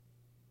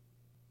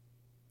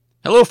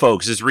Hello,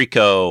 folks. It's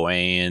Rico,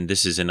 and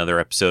this is another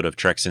episode of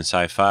Treks and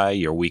Sci-Fi,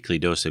 your weekly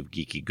dose of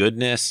geeky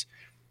goodness.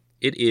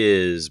 It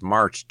is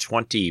March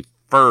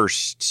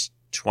 21st,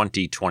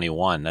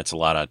 2021. That's a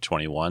lot of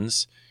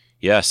 21s.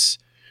 Yes.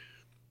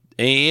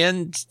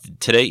 And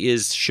today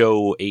is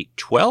show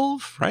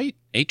 812, right?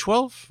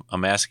 812?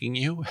 I'm asking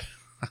you.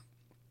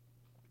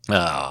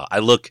 I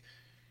look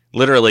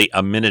literally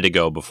a minute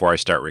ago before I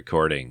start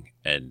recording,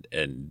 and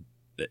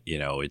you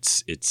know,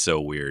 it's so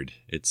weird.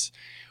 It's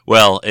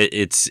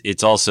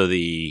also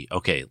the,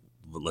 okay,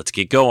 let's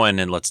get going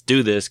and let's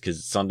do this because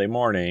it's Sunday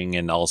morning,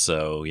 and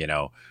also, you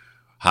know,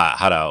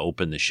 how to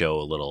open the show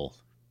a little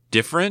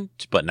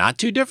different, but not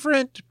too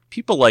different.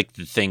 People like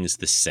the things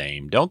the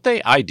same, don't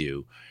they? I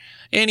do.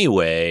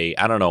 Anyway,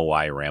 I don't know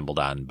why I rambled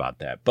on about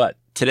that, but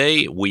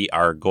today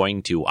I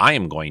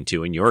am going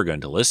to, and you're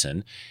going to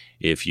listen.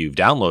 If you've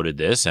downloaded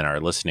this and are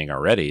listening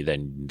already,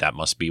 then that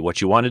must be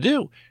what you want to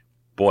do.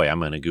 Boy,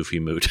 I'm in a goofy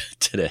mood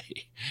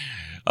today.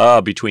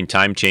 Between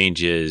time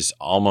changes,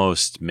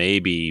 almost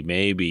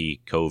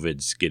maybe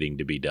COVID's getting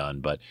to be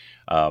done. But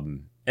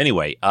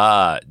anyway,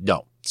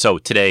 no. So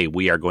today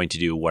we are going to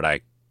do what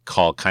I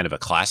call kind of a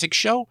classic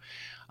show.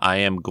 I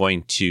am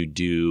going to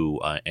do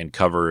and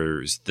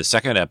covers the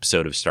second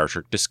episode of Star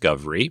Trek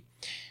Discovery.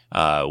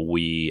 I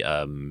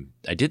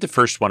did the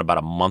first one about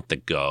a month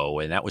ago,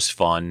 and that was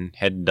fun.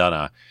 Hadn't done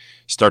a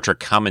Star Trek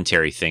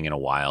commentary thing in a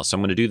while, so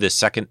I'm going to do the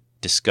second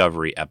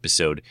Discovery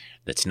episode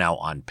that's now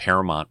on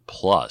Paramount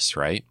Plus,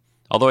 right?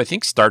 Although I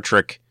think Star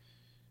Trek,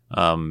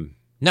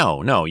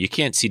 no, you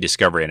can't see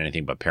Discovery on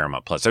anything but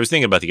Paramount Plus. I was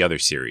thinking about the other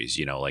series,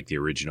 you know, like the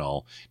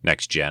original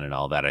Next Gen and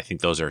all that. I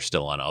think those are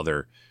still on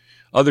other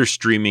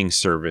streaming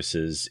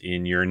services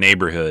in your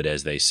neighborhood,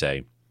 as they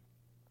say.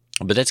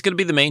 But that's going to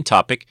be the main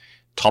topic.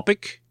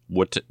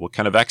 What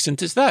kind of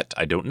accent is that?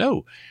 I don't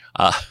know.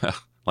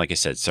 Like I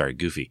said, sorry,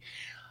 goofy.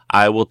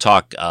 I will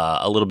talk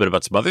a little bit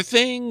about some other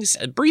things,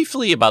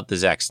 briefly about the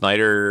Zack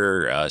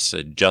Snyder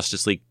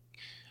Justice League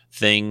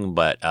thing,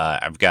 but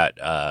I'm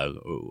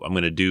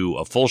going to do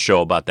a full show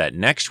about that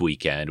next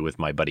weekend with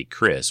my buddy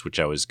Chris, which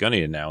I was going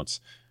to announce.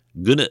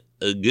 Gonna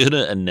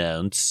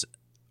announce.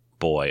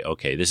 Boy,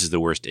 okay, this is the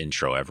worst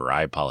intro ever.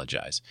 I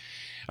apologize.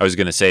 I was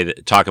going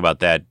to talk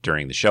about that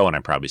during the show, and I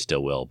probably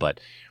still will,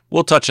 but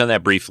we'll touch on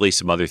that briefly.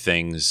 Some other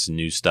things,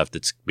 new stuff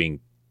that's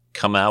being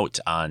come out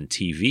on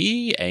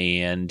TV,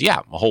 and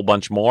yeah, a whole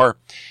bunch more.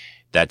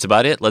 That's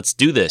about it. Let's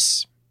do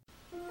this.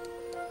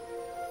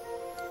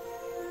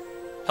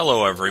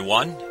 Hello,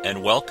 everyone,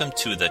 and welcome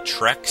to the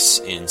Treks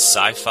in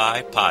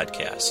Sci-Fi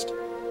podcast.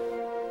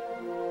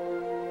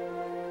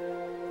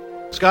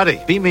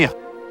 Scotty, beat me up.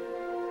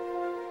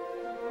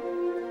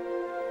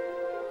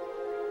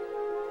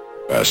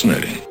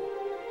 Fascinating.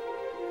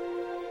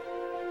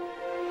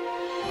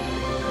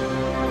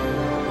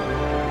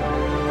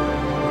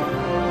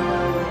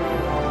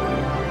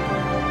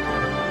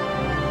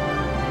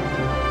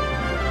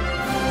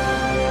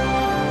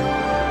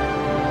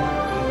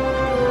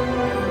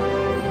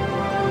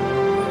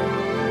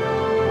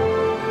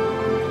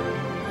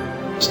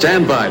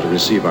 Stand by to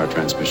receive our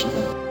transmission.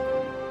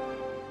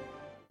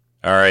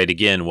 All right,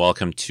 again,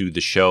 welcome to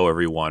the show,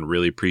 everyone.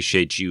 Really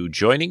appreciate you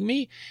joining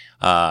me.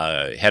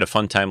 Had a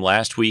fun time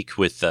last week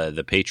with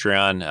the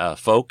Patreon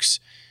folks.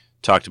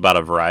 Talked about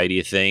a variety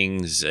of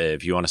things.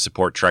 If you want to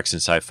support Treks in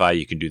Sci-Fi,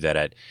 you can do that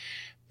at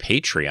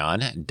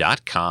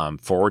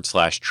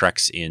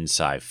patreon.com/Treks in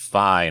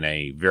Sci-Fi. And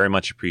I very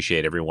much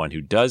appreciate everyone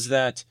who does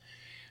that.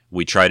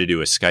 We try to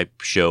do a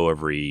Skype show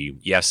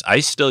yes, I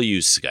still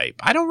use Skype.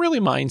 I don't really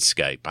mind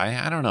Skype.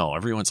 I don't know.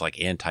 Everyone's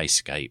like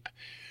anti-Skype.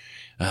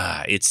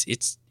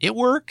 It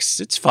works.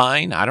 It's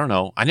fine. I don't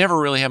know. I never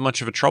really have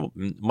much of a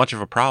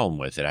problem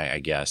with it, I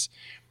guess.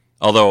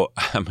 Although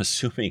I'm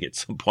assuming at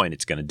some point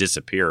it's going to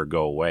disappear or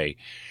go away,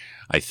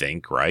 I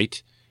think,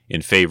 right?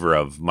 In favor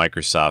of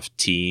Microsoft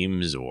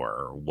Teams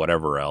or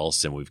whatever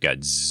else. And we've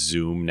got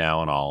Zoom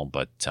now and all.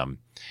 But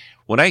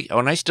when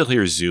I still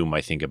hear Zoom, I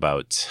think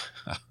about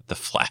the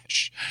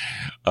Flash.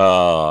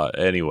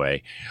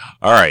 Anyway.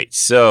 All right.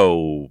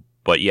 So,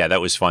 but yeah,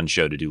 that was a fun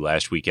show to do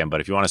last weekend. But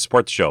if you want to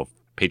support the show,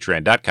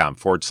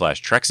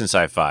 patreon.com/Treks in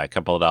Sci-Fi, a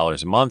couple of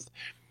dollars a month.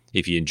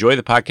 If you enjoy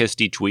the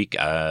podcast each week,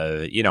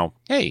 you know,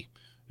 hey,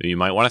 you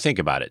might want to think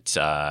about it.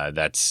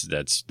 That's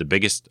the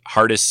biggest,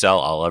 hardest sell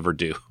I'll ever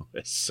do.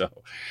 So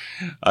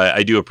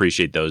I do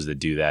appreciate those that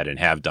do that and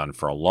have done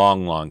for a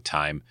long, long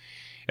time.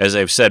 As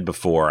I've said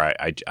before,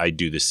 I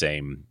do the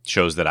same.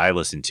 Shows that I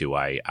listen to,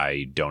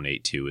 I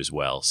donate to as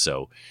well.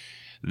 So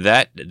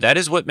that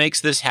is what makes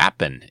this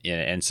happen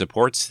and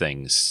supports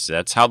things.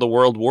 That's how the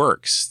world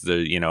works.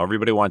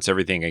 Everybody wants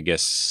everything, I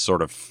guess,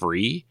 sort of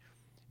free,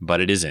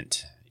 but it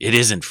isn't. It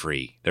isn't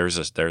free. There's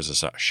a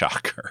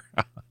shocker.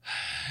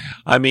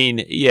 I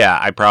mean, yeah,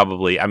 I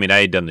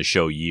had done the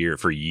show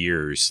for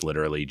years,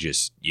 literally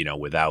just,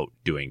 without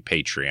doing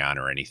Patreon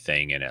or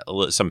anything and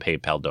some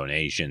PayPal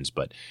donations,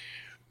 but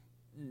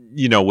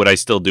would I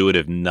still do it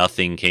if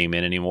nothing came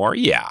in anymore?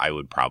 Yeah, I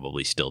would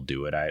probably still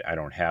do it. I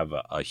don't have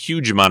a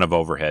huge amount of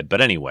overhead.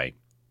 But anyway,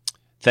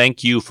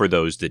 thank you for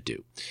those that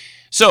do.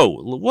 So,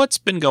 what's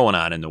been going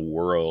on in the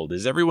world?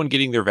 Is everyone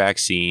getting their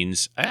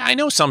vaccines? I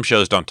know some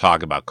shows don't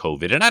talk about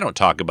COVID, and I don't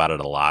talk about it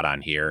a lot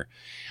on here,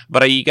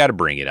 but you got to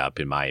bring it up,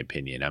 in my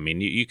opinion. I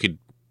mean, you could.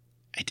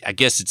 I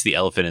guess it's the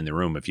elephant in the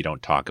room if you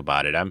don't talk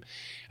about it.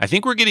 I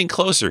think we're getting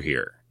closer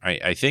here.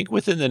 I think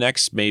within the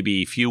next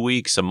maybe few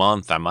weeks, a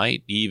month, I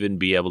might even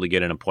be able to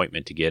get an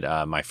appointment to get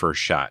my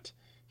first shot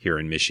here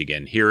in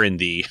Michigan. Here in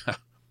the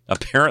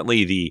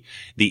apparently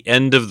the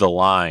end of the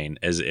line,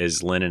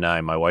 as Lynn and I,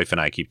 my wife and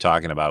I, keep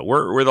talking about.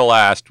 We're the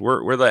last.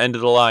 We're the end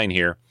of the line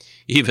here.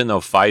 Even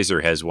though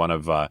Pfizer has one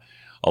of a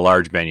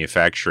large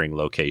manufacturing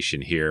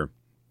location here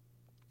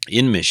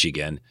in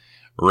Michigan,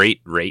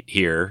 right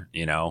here,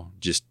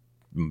 just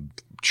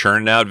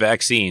churning out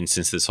vaccines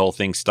since this whole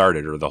thing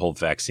started, or the whole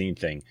vaccine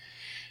thing,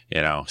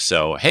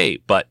 So, hey,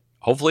 but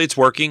hopefully it's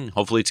working.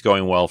 Hopefully it's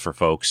going well for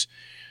folks.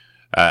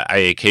 I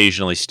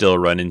occasionally still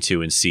run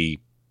into and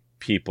see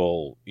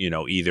people,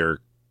 either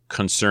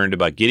concerned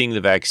about getting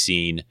the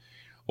vaccine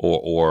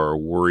or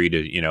worried,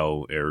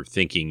 or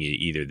thinking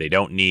either they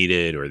don't need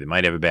it or they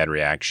might have a bad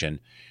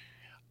reaction.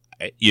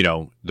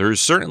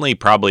 There's certainly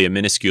probably a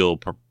minuscule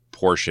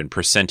portion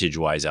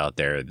percentage-wise out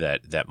there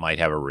that might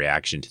have a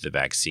reaction to the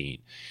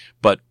vaccine.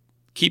 But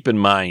keep in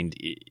mind,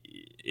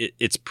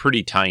 it's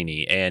pretty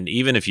tiny. And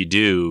even if you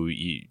do,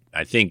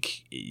 I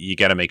think you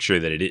got to make sure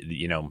that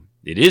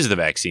it is the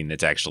vaccine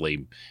that's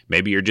actually,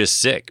 maybe you're just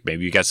sick.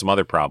 Maybe you got some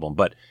other problem.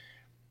 But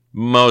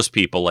most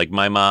people, like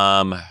my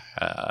mom,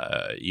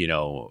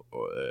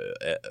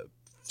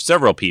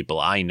 several people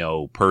I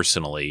know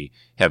personally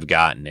have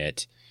gotten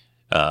it.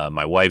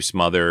 My wife's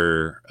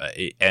mother,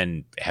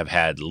 and have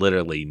had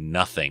literally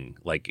nothing,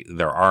 like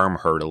their arm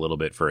hurt a little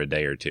bit for a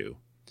day or two.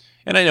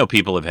 And I know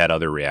people have had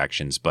other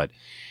reactions, but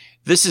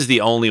this is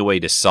the only way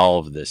to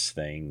solve this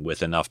thing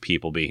with enough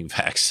people being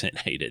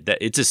vaccinated. That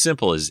it's as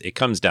simple as, it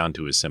comes down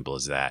to as simple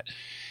as that.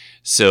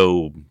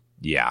 So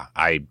yeah,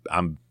 I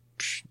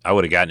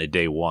would have gotten it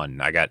day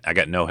one. I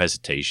got no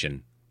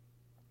hesitation.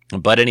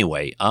 But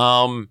anyway,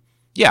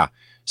 yeah.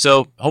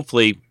 So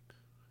hopefully,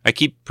 I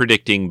keep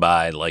predicting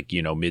by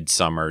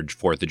midsummer,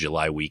 4th of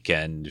July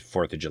weekend,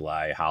 4th of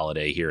July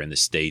holiday here in the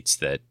States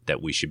that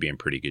we should be in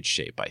pretty good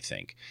shape, I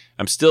think.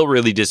 I'm still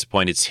really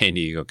disappointed San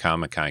Diego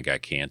Comic-Con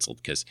got canceled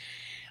because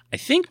I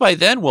think by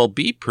then we'll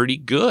be pretty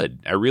good.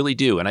 I really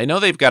do. And I know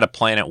they've got to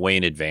plan it way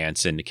in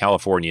advance, and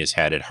California's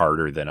had it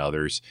harder than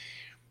others.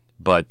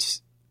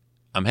 But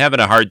I'm having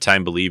a hard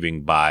time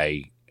believing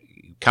by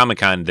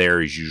Comic-Con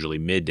there is usually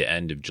mid to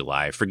end of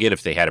July. I forget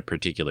if they had a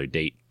particular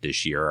date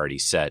this year already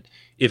set,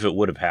 if it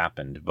would have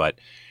happened. But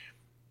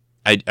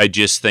I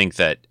just think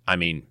that,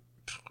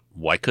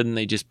 why couldn't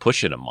they just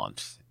push it a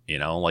month?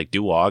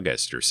 Do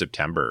August or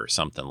September or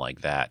something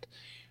like that,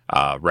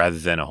 rather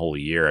than a whole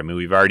year.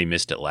 We've already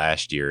missed it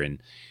last year,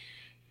 and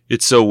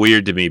it's so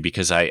weird to me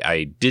because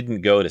I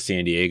didn't go to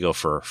San Diego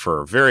for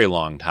a very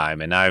long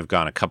time, and now I've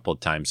gone a couple of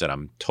times and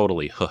I'm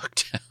totally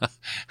hooked.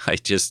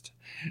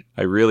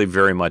 I really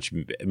very much,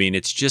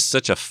 it's just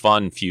such a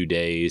fun few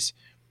days,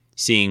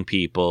 seeing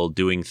people,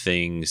 doing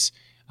things.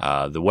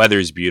 The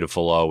weather's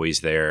beautiful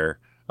always there.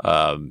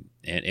 And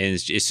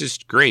it's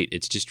just great.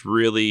 It's just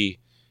really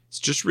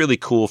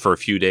cool for a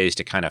few days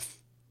to kind of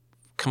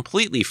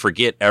completely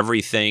forget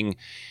everything,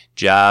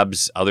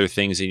 jobs, other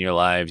things in your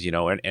lives,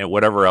 and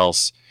whatever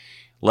else.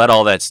 Let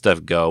all that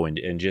stuff go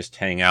and just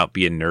hang out,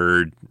 be a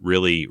nerd,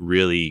 really,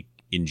 really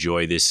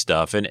enjoy this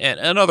stuff. And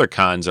other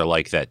cons are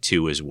like that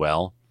too as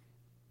well.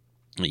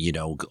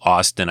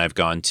 Austin I've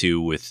gone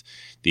to with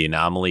the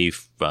Anomaly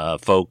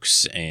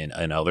folks and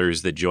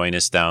others that join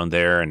us down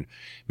there. And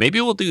maybe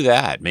we'll do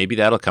that. Maybe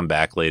that'll come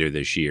back later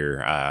this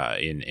year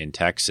in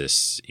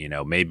Texas,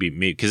 maybe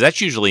because that's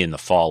usually in the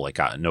fall, like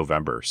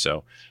November.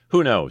 So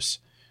who knows?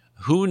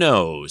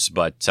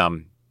 But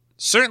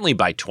certainly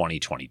by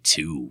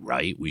 2022,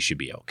 right? We should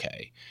be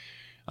okay.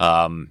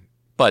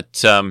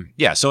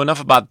 Yeah, so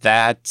enough about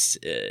that.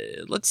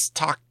 Let's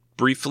talk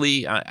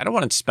briefly. I don't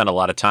want to spend a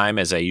lot of time,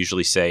 as I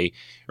usually say.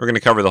 We're going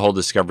to cover the whole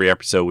Discovery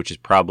episode, which is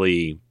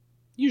probably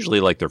usually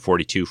like they're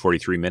 42,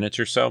 43 minutes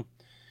or so.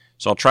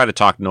 So I'll try to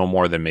talk no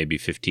more than maybe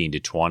 15 to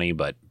 20,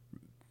 but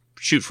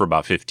shoot for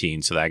about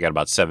 15, so that I got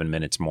about 7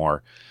 minutes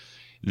more.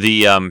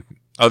 The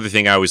other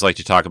thing I always like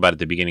to talk about at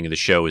the beginning of the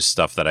show is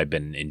stuff that I've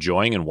been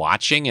enjoying and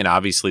watching, and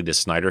obviously the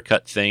Snyder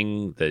Cut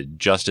thing, the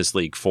Justice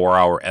League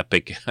 4-hour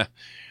epic.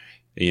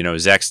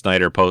 Zack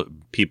Snyder,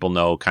 people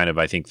know kind of,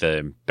 I think,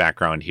 the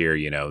background here,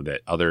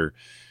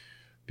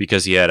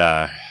 because he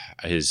had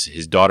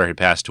his daughter had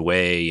passed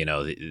away,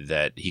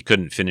 that he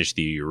couldn't finish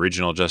the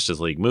original Justice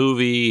League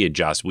movie, and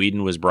Joss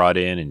Whedon was brought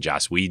in, and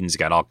Joss Whedon's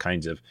got all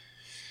kinds of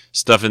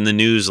stuff in the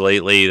news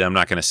lately. I'm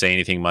not going to say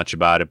anything much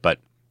about it, but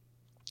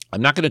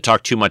I'm not going to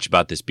talk too much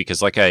about this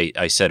because, like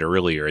I said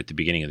earlier at the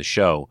beginning of the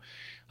show,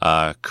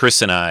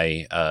 Chris and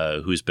I,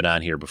 who's been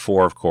on here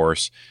before, of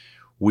course,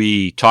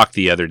 we talked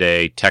the other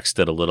day,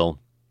 texted a little,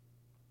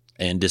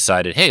 and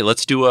decided, hey,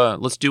 let's do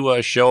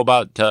a show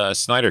about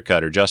Snyder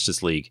Cut or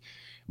Justice League.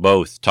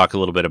 Both talk a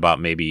little bit about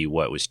maybe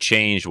what was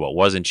changed, what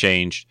wasn't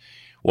changed,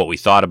 what we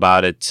thought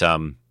about it.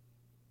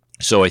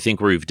 So I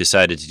think we've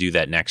decided to do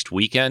that next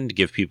weekend,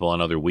 give people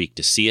another week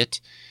to see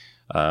it.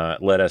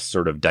 Let us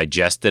sort of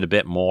digest it a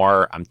bit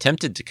more. I'm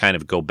tempted to kind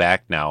of go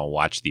back now and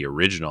watch the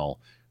original.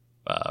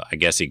 I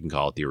guess you can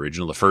call it the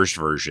original, the first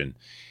version,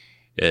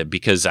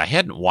 because I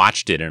hadn't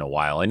watched it in a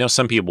while. I know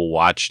some people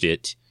watched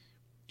it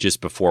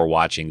just before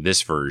watching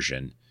this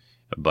version,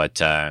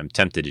 but I'm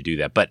tempted to do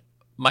that. But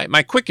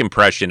my quick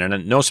impression,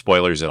 and no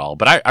spoilers at all,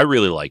 but I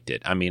really liked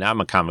it. I mean,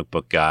 I'm a comic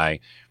book guy.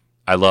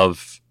 I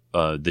love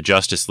the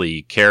Justice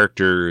League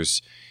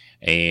characters.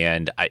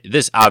 And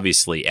this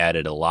obviously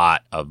added a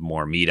lot of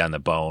more meat on the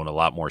bone, a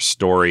lot more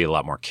story, a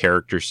lot more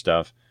character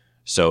stuff.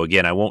 So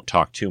again, I won't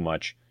talk too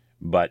much,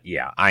 but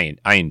yeah, I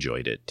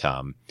enjoyed it.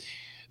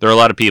 There are a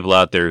lot of people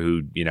out there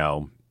who,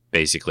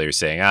 basically are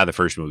saying, the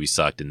first movie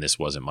sucked and this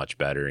wasn't much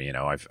better.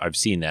 I've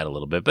seen that a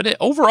little bit, but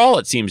overall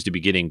it seems to be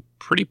getting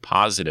pretty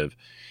positive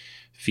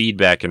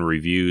feedback and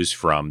reviews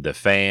from the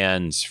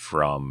fans,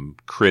 from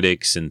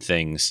critics and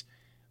things,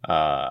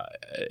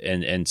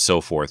 and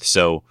so forth.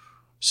 So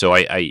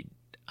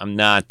I'm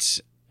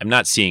not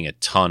seeing a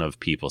ton of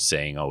people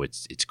saying, "Oh,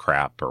 it's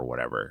crap" or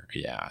whatever.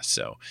 Yeah.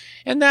 So,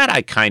 and that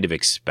I kind of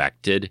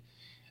expected.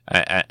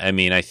 I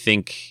mean, I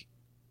think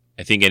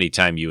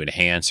anytime you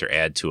enhance or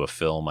add to a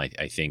film, I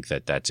think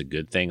that's a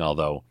good thing.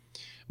 Although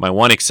my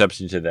one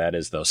exception to that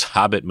is those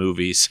Hobbit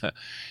movies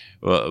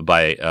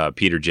by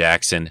Peter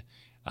Jackson.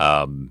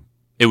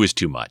 It was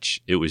too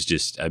much. It was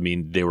just, I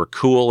mean, they were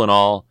cool and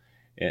all,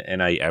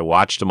 and I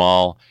watched them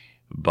all,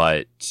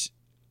 but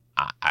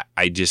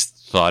I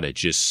just thought it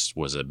just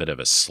was a bit of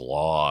a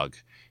slog,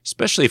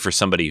 especially for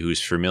somebody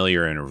who's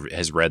familiar and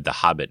has read the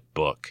Hobbit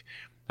book.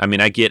 I mean,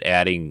 I get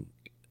adding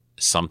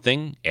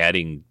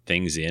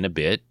things in a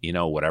bit,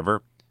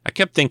 whatever. I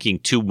kept thinking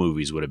 2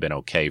 movies would have been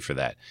okay for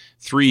that.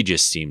 3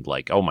 just seemed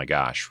like, oh my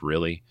gosh,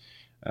 really?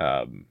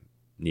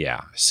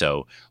 Yeah.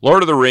 So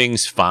Lord of the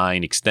Rings,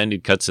 fine.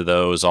 Extended cuts of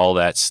those, all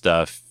that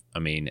stuff. I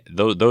mean,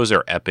 those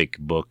are epic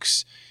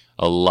books.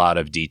 A lot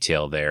of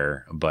detail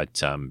there, but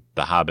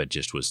The Hobbit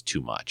just was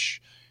too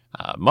much.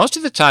 Most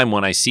of the time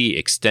when I see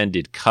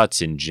extended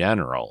cuts in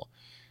general,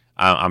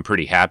 I'm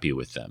pretty happy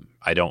with them.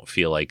 I don't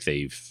feel like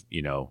they've,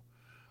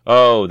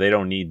 oh, they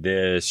don't need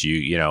this,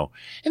 and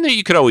then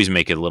you could always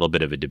make a little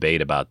bit of a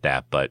debate about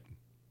that, but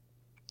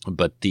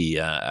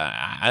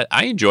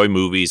I enjoy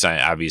movies. I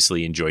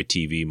obviously enjoy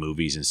TV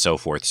movies and so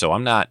forth. So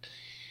I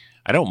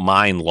don't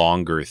mind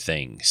longer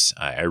things.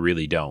 I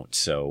really don't.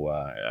 So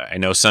I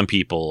know some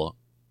people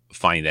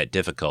find that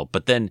difficult,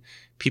 but then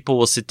people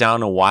will sit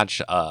down and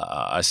watch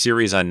a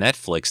series on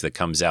Netflix that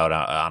comes out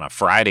on a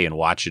Friday and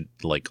watch it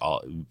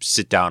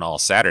sit down all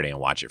Saturday and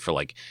watch it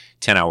for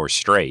 10 hours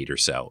straight or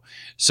so.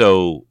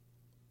 So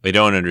I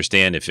don't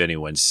understand if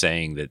anyone's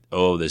saying that,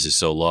 oh, this is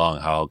so long,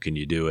 how can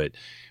you do it?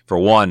 For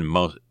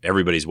one,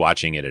 everybody's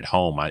watching it at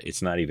home.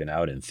 It's not even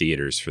out in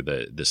theaters for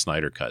the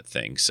Snyder Cut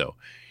thing. So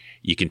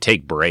you can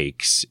take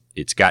breaks.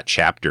 It's got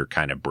chapter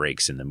kind of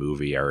breaks in the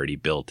movie already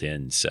built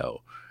in.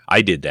 So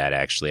I did that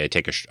actually. I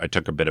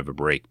took a bit of a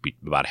break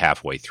about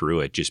halfway through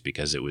it just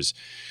because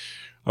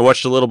I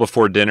watched a little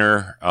before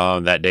dinner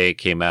that day it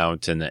came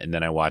out, and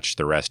then I watched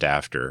the rest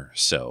after.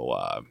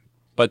 So,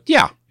 but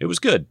yeah, it was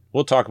good.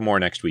 We'll talk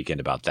more next weekend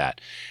about that.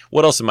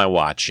 What else am I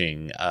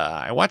watching?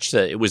 I watched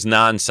it was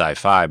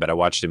non-sci-fi, but I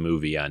watched a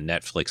movie on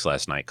Netflix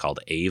last night called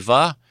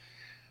Ava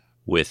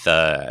with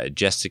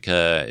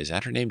Jessica. Is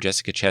that her name?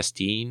 Jessica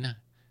Chastain.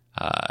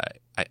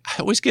 I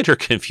always get her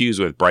confused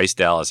with Bryce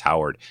Dallas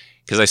Howard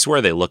because I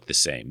swear they look the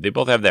same. They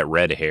both have that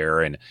red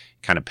hair and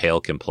kind of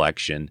pale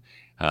complexion.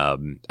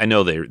 I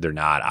know they're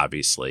not,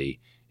 obviously,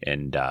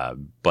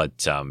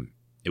 but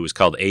it was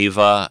called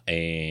Ava,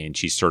 and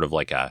she's sort of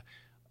like a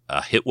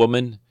hit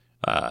woman,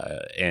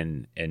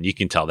 and you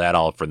can tell that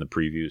all from the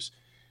previews.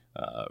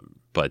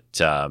 But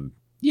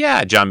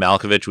yeah, John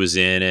Malkovich was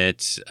in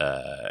it,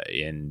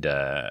 and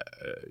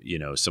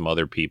some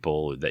other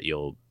people that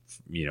you'll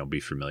be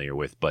familiar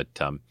with. But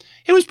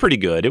it was pretty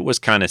good. It was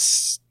kind of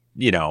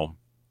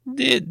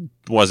it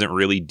wasn't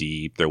really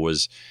deep. There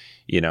was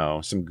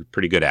some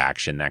pretty good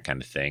action, that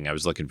kind of thing. I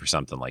was looking for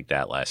something like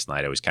that last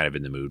night. I was kind of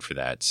in the mood for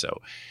that. So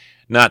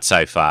not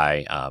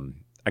sci-fi.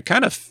 I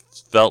kind of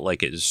felt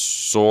like it was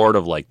sort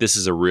of like, this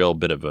is a real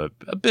bit of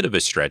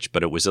a stretch,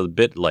 but it was a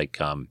bit like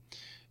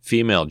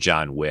female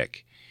John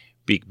Wick,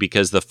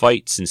 because the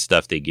fights and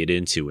stuff they get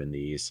into in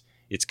these,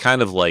 it's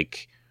kind of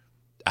like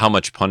how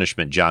much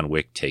punishment John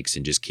Wick takes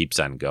and just keeps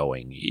on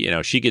going.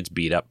 She gets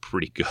beat up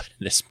pretty good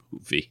in this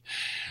movie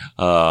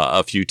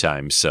a few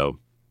times. So,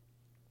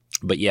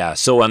 but yeah,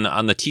 so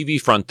on the TV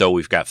front though,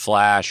 we've got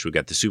Flash, we've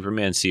got the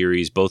Superman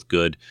series, both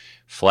good.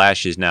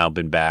 Flash has now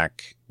been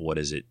back. What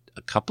is it?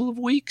 A couple of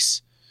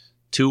weeks,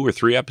 2 or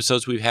 3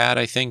 episodes we've had,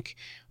 I think.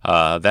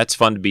 That's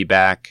fun to be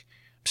back.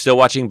 I'm still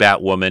watching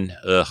Batwoman.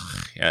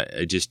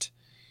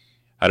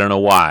 I don't know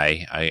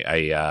why.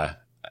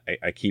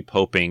 I keep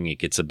hoping it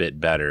gets a bit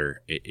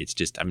better. It's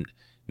just, I'm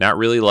not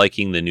really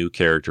liking the new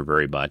character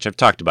very much. I've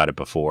talked about it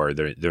before.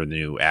 They're the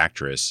new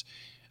actress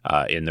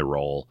in the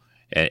role.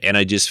 And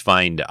I just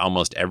find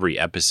almost every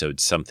episode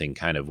something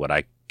kind of what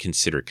I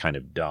consider kind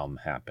of dumb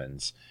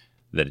happens,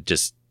 that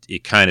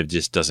it kind of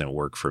just doesn't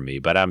work for me.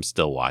 But I'm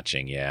still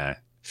watching. Yeah,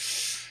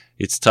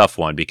 it's a tough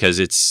one because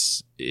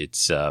it's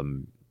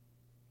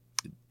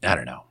I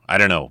don't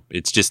know.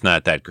 It's just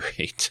not that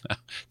great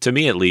to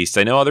me, at least.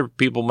 I know other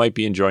people might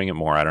be enjoying it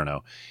more. I don't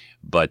know,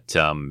 but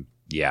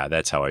yeah,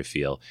 that's how I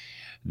feel.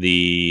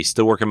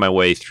 Still working my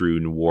way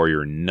through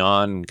Warrior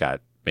Nun.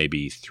 Got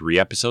maybe 3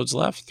 episodes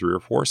left, 3 or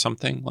 4,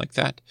 something like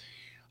that.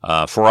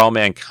 For All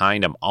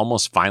Mankind, I'm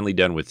almost finally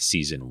done with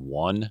season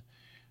 1.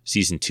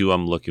 Season 2,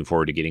 I'm looking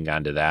forward to getting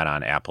onto that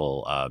on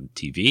Apple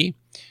TV.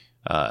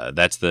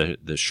 That's the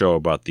show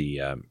about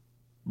the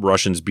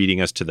Russians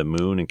beating us to the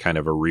moon and kind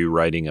of a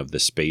rewriting of the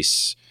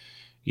space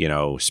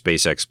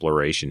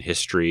exploration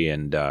history.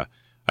 And I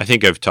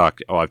think I've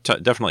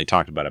definitely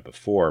talked about it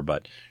before,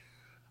 but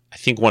I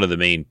think one of the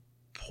main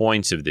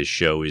points of this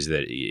show is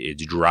that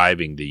it's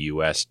driving the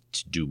U.S.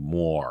 to do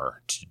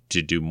more,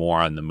 to do more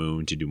on the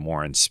moon, to do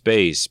more in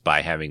space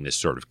by having this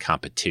sort of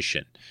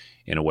competition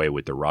in a way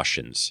with the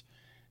Russians.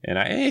 And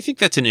I think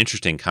that's an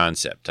interesting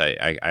concept.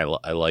 I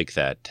like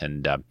that.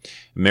 And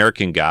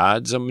American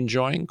Gods I'm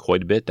enjoying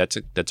quite a bit. That's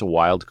a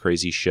wild,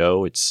 crazy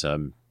show. It's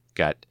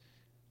got,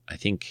 I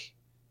think,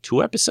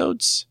 2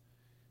 episodes.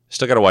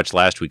 Still got to watch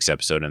last week's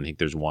episode, and I think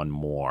there's one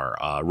more.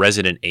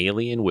 Resident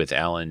Alien with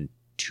Alan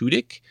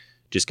Tudyk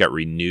just got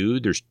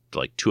renewed. There's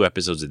like 2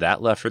 episodes of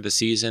that left for the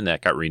season.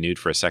 That got renewed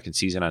for a second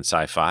season on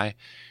Sci-Fi,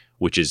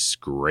 which is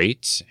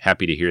great.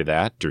 Happy to hear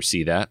that or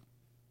see that.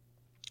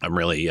 I'm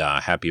really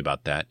happy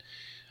about that.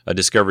 A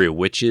Discovery of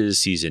Witches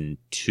season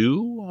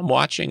 2 I'm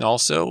watching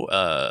also.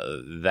 I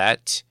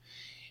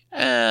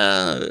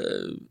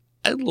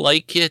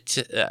like it.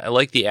 I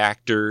like the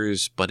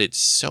actors, but it's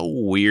so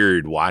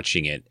weird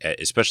watching it,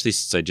 especially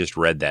since I just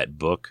read that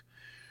book,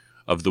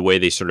 of the way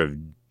they sort of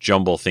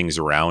jumble things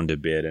around a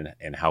bit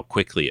and how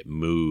quickly it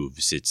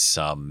moves. It's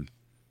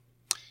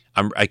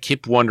I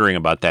keep wondering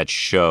about that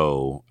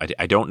show.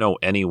 I don't know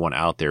anyone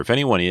out there. If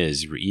anyone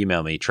is,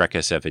 email me,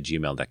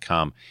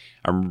 treksf@gmail.com.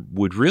 I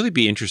would really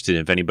be interested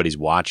if anybody's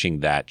watching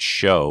that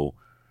show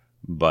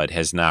but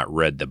has not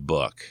read the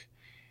book,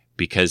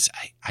 because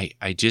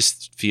I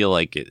just feel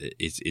like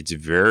it's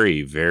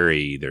very,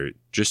 very, they're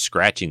just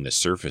scratching the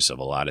surface of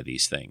a lot of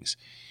these things.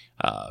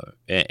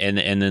 And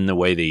then the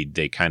way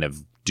they kind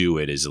of do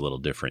it is a little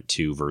different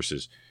too,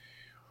 versus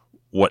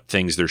what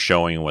things they're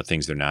showing and what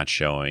things they're not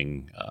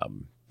showing.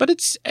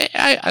 But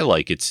I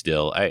like it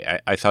still. I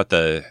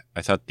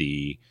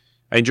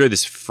enjoyed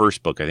this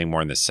first book, I think, more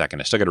than the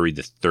second. I still got to read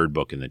the 3rd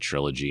book in the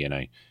trilogy,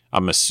 and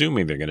I'm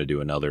assuming they're going to do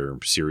another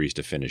series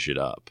to finish it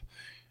up.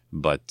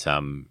 But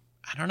I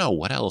don't know,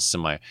 what else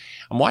I'm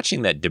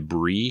watching that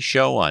Debris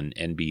show on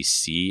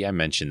NBC. I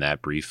mentioned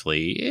that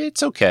briefly.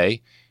 It's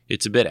okay.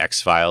 It's a bit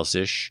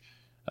X-Files-ish.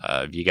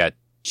 You got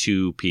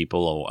 2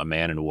 people, a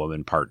man and a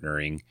woman,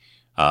 partnering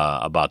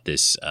about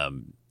this.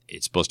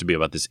 It's supposed to be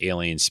about this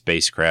alien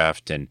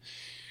spacecraft and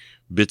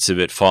bits of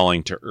it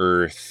falling to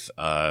Earth,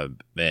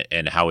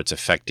 and how it's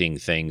affecting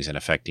things and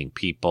affecting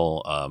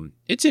people.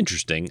 It's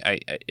interesting.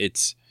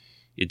 It's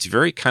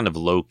very kind of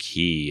low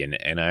key,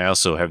 and I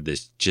also have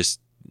this just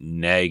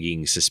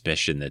nagging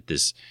suspicion that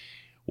this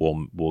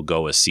will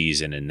go a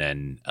season and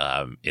then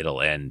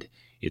it'll end.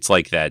 It's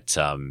like that,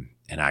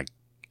 and I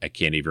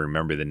can't even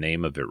remember the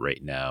name of it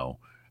right now.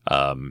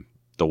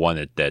 The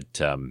one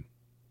that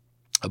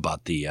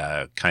about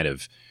the kind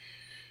of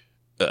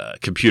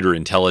computer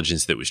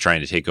intelligence that was trying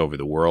to take over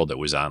the world, that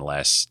was on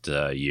last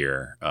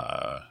year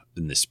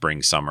in the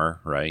spring,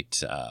 summer,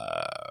 right?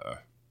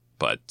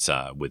 But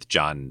with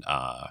John,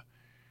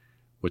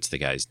 what's the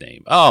guy's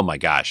name? Oh my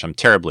gosh, I'm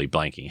terribly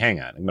blanking. Hang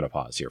on, I'm going to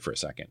pause here for a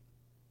second.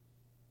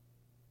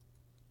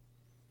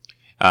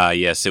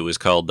 Yes, it was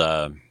called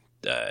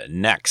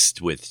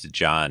Next with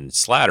John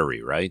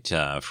Slattery, right?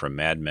 From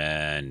Mad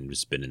Men,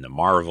 has been in the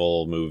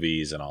Marvel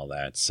movies and all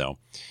that. So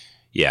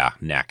yeah,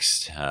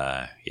 Next.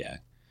 Yeah.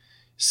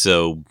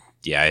 So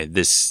yeah,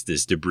 this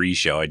Debris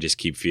show, I just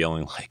keep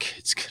feeling like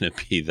it's going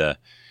to be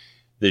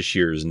this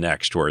year's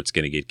Next, where it's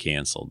going to get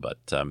canceled. But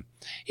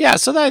yeah,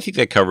 so I think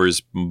that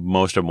covers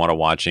most of what I'm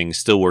watching.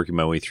 Still working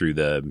my way through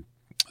the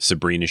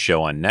Sabrina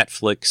show on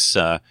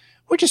Netflix,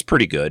 which is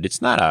pretty good.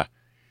 It's not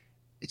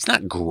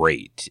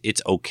great.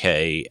 It's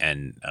okay,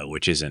 and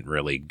which isn't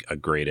really a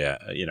great,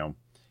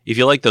 if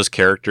you like those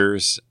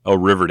characters. Oh,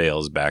 Riverdale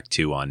is back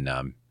too on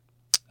the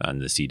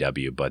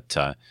CW,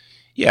 but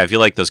yeah, if you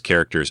like those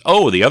characters.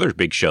 Oh, the other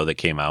big show that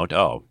came out.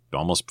 Oh,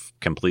 almost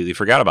completely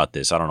forgot about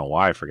this. I don't know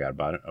why I forgot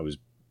about it. I was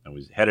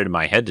headed in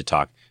my head to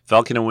talk.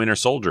 Falcon and Winter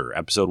Soldier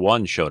episode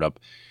 1 showed up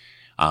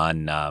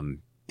on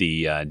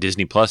the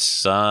Disney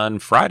Plus on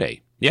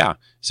Friday. Yeah,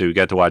 so we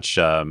got to watch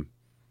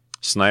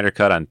Snyder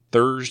Cut on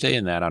Thursday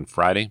and that on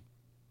Friday.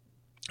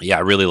 Yeah,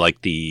 I really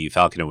like the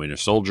Falcon and Winter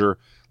Soldier.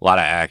 A lot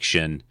of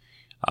action,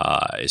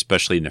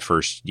 especially in the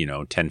first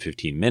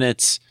 10-15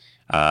 minutes.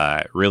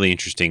 Really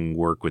interesting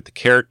work with the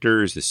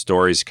characters. The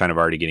story's kind of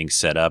already getting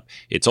set up.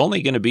 It's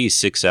only going to be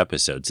 6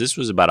 episodes. This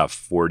was about a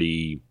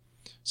 40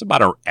 It's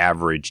about an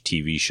average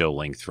TV show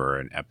length for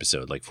an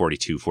episode, like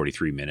 42,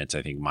 43 minutes,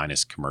 I think,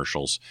 minus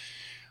commercials.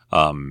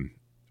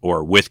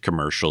 Or with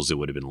commercials, it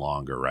would have been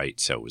longer, right?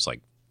 So it was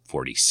like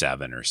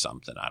 47 or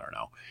something. I don't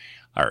know.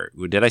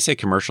 Or did I say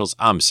commercials?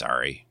 I'm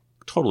sorry.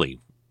 Totally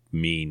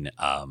mean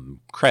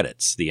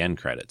credits, the end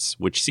credits,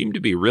 which seem to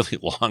be really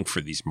long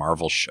for these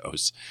Marvel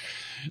shows.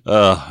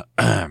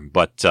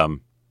 But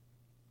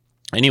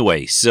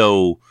anyway,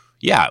 so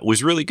yeah, it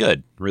was really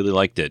good. Really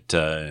liked it.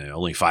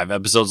 Only 5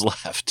 episodes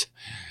left.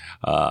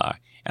 And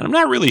I'm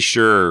not really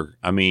sure.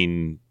 I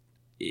mean,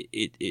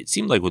 it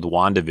seemed like with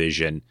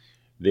WandaVision,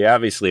 they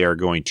obviously are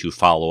going to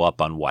follow up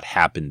on what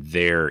happened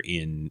there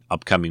in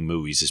upcoming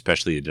movies,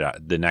 especially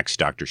the next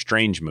Doctor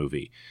Strange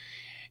movie.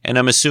 And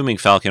I'm assuming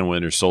Falcon and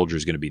Winter Soldier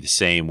is going to be the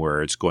same,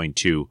 where it's going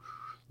to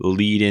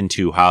lead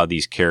into how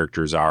these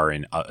characters are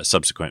in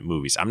subsequent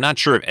movies. I'm not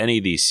sure if any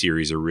of these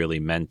series are really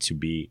meant to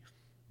be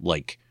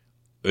like,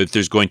 if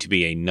there's going to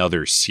be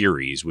another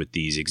series with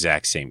these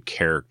exact same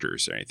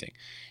characters or anything.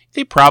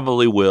 They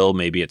probably will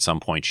maybe at some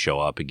point show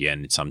up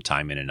again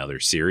sometime in another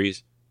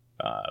series.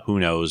 Who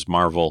knows?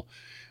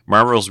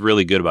 Marvel's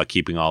really good about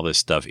keeping all this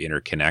stuff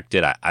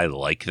interconnected. I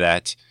like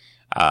that.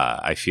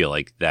 I feel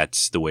like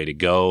that's the way to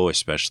go,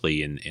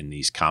 especially in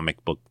these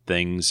comic book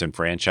things and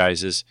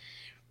franchises.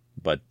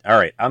 But all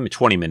right, I'm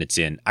 20 minutes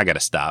in. I got to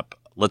stop.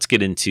 Let's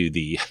get into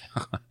the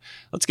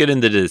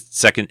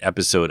second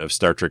episode of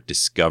Star Trek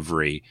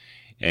Discovery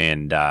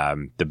and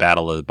the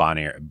Battle of the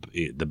Binary,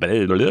 the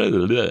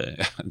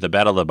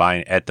Battle of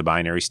at the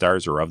Binary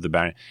Stars, or of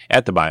the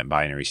at the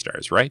Binary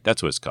Stars, right?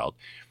 That's what it's called.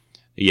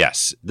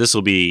 Yes,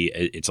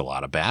 it's a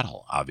lot of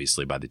battle,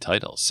 obviously, by the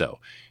title. So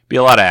be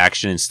a lot of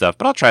action and stuff,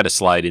 but I'll try to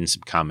slide in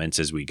some comments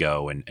as we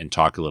go and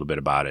talk a little bit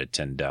about it.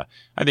 And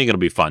I think it'll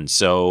be fun.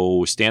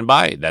 So stand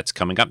by. That's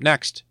coming up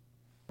next.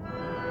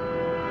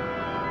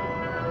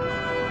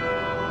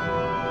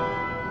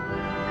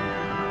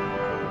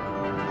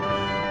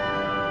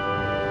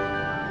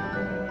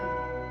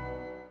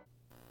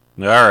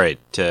 All right,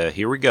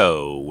 here we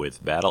go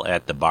with Battle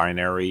at the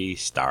Binary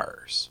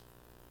Stars.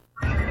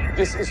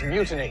 This is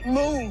mutiny.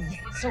 Move,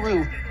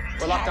 Saru.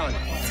 We're locked on.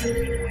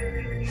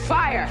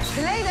 Fire.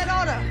 Delay that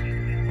order.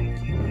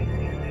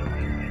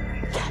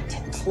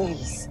 Captain,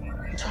 please.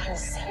 I'm trying to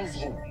save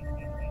you.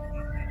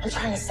 I'm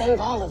trying to save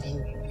all of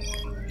you.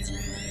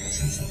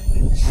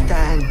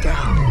 Stand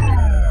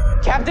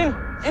down. Captain,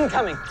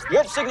 incoming.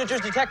 Warp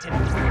signatures detected.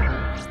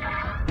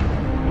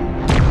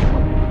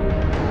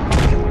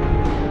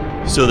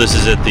 So this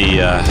is at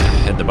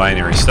the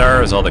Binary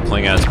Stars. All the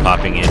Klingons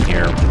popping in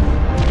here.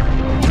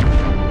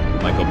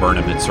 Michael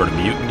Burnham had sort of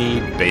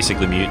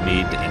basically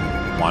mutinied,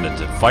 and wanted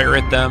to fire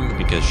at them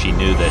because she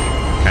knew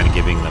that kind of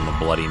giving them a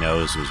bloody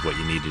nose was what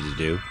you needed to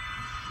do.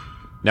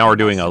 Now we're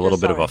doing a little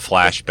bit of a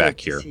flashback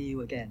here. See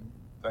you again.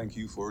 Thank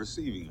you for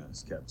receiving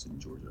us, Captain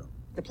Georgiou.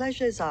 The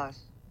pleasure is ours.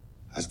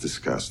 As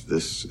discussed,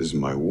 this is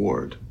my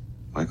ward,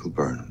 Michael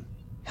Burnham.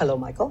 Hello,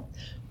 Michael.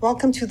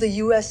 Welcome to the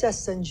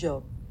USS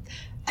Senjo.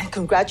 And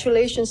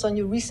congratulations on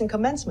your recent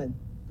commencement.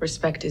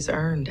 Respect is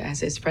earned,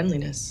 as is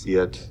friendliness.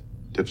 Yet,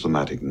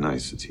 diplomatic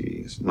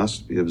niceties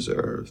must be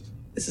observed.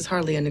 This is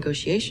hardly a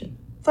negotiation.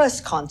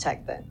 First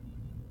contact, then.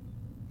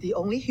 The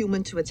only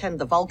human to attend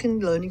the Vulcan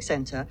Learning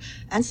Center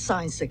and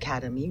Science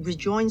Academy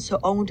rejoins her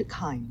own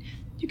kind.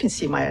 You can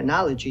see my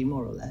analogy,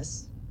 more or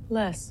less.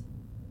 Less.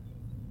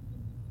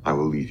 I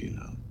will leave you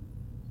now.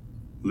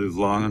 Live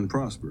long and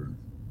prosper.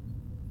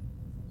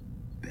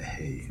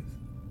 Behave.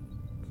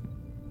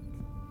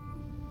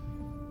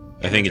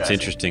 I think it's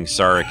interesting.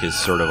 Sarek is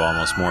sort of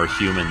almost more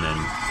human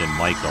than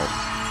Michael.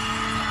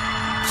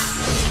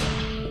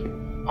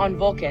 On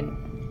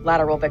Vulcan,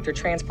 lateral vector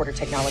transporter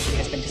technology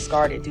has been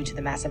discarded due to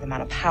the massive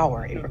amount of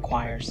power it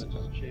requires.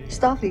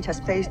 Starfleet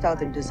has phased out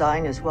the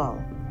design as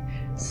well.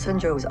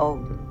 Senjo is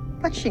old,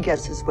 but she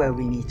gets us where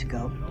we need to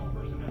go.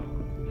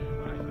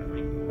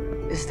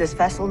 Is this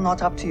vessel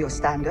not up to your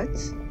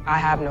standards? I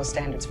have no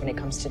standards when it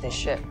comes to this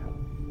ship.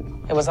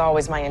 It was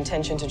always my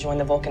intention to join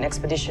the Vulcan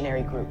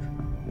Expeditionary Group.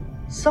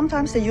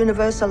 Sometimes the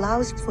universe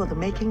allows for the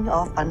making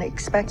of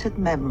unexpected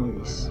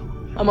memories.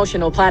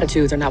 Emotional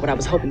platitudes are not what I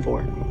was hoping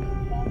for.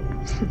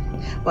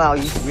 Wow,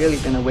 you've really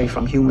been away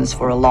from humans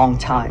for a long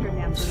time.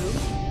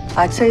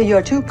 I'd say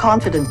you're too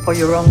confident for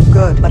your own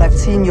good, but I've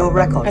seen your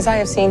record. As I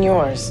have seen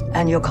yours.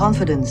 And your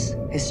confidence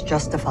is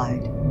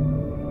justified.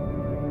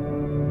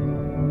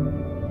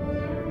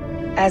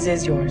 As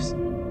is yours.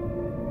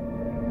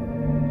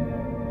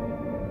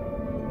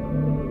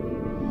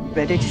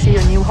 Ready to see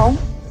your new home?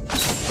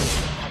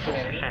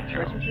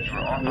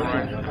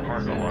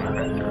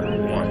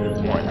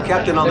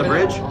 Captain on the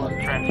bridge.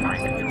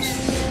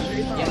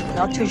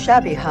 Not too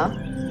shabby, huh?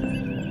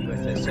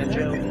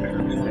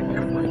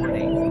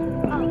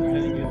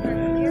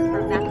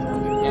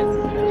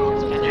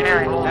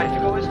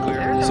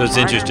 So it's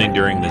interesting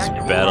during this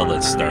battle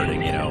that's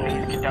starting, you know,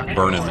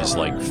 Burnham is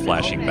like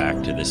flashing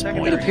back to this It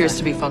point. appears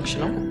to be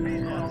functional.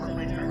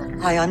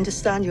 I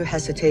understand your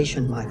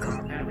hesitation, Michael.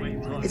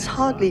 It's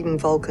hard leaving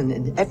Vulcan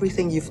and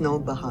everything you've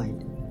known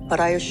behind. But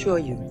I assure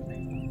you,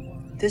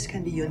 This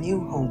can be your new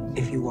home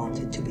if you want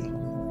it to be.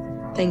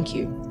 Thank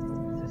you,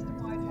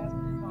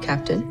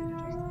 Captain.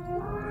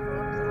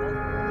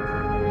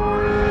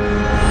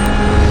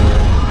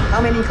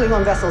 How many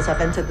Klingon vessels have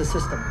entered the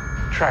system?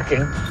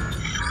 Tracking.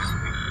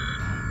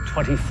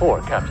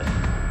 24, Captain.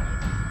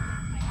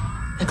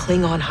 The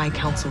Klingon High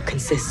Council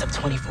consists of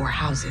 24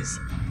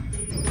 houses.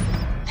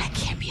 That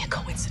can't be a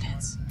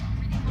coincidence.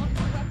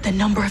 The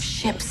number of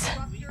ships.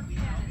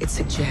 It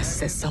suggests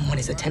that someone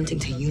is attempting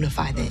to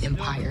unify the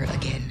Empire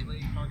again.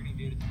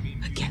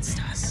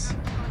 Against us.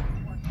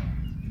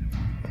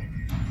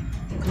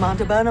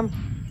 Commander Burnham,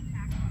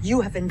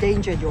 you have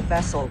endangered your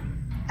vessel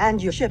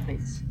and your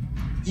shipmates.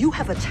 You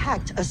have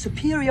attacked a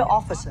superior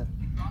officer.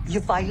 You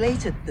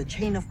violated the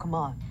chain of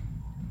command.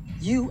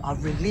 You are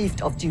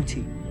relieved of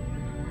duty.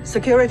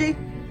 Security,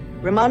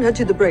 remand her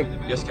to the brig.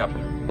 Yes,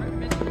 Captain.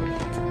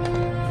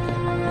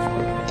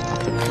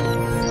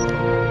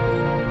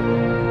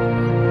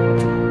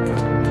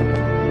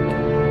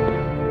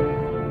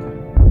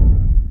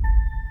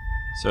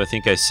 So I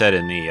think I said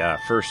in the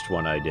first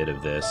one I did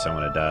of this, I'm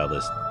going to dial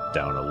this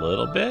down a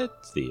little bit.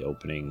 The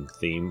opening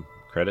theme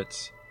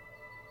credits.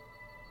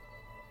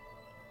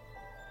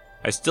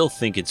 I still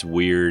think it's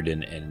weird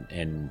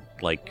and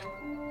like,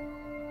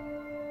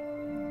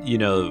 you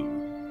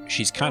know,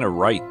 she's kind of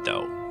right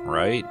though,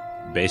 right?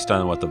 Based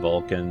on what the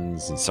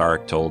Vulcans and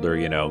Sarek told her,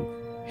 you know,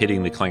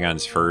 hitting the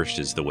Klingons first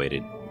is the way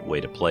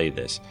to play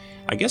this.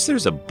 I guess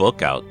there's a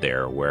book out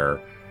there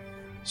where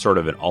sort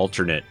of an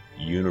alternate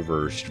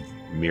universe,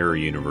 mirror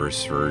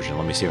universe version.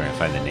 Let me see if I can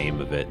find the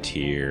name of it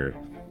here.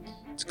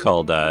 It's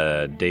called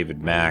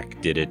David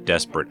Mack did it,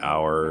 Desperate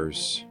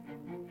Hours.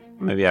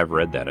 Maybe I've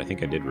read that. I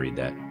think I did read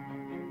that.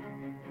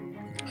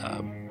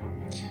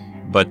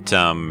 But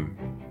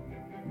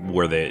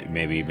where they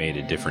maybe made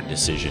a different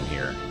decision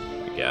here,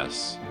 I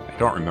guess. I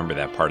don't remember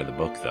that part of the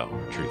book, though,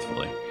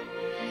 truthfully.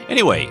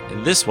 Anyway,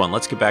 this one,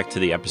 let's get back to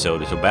the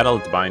episode. So, Battle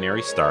at the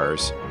Binary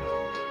Stars.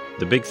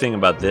 The big thing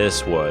about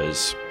this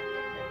was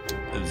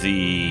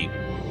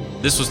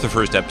this was the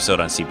first episode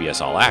on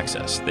CBS All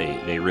Access.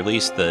 They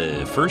released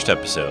the first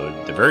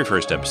episode, the very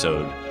first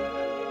episode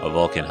of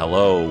Vulcan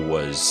Hello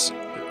was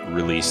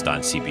released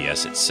on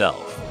CBS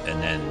itself.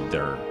 And then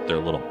their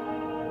little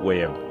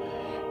way of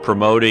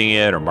promoting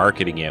it or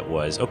marketing it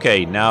was,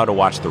 okay, now to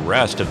watch the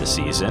rest of the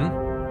season,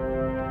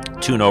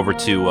 tune over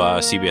to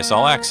CBS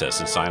All Access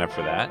and sign up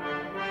for that,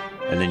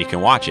 and then you can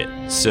watch it.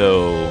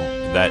 So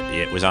that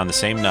it was on the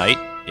same night.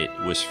 It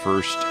was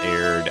first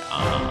aired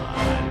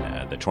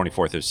on the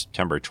 24th of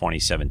September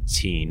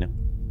 2017.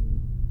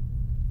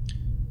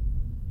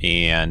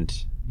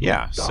 And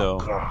yeah, so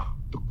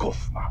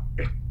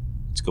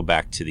let's go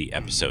back to the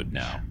episode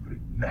now.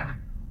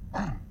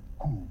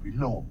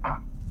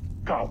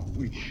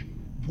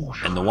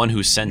 And the one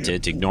who sent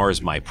it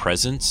ignores my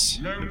presence.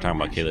 We're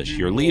talking about Kahless.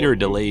 Your leader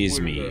delays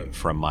me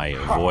from my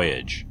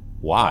voyage.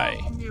 Why?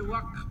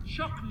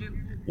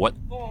 What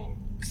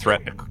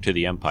threat to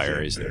the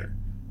Empire is there?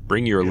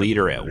 Bring your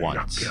leader at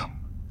once.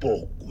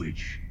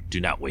 Do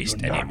not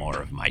waste any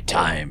more of my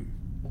time.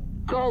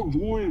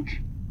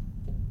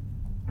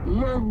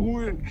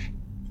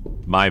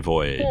 My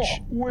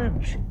voyage.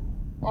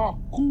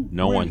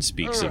 No one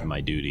speaks of my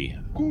duty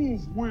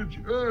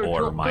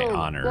or my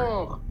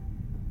honor.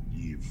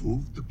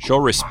 Show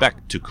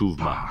respect to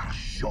Kuvma.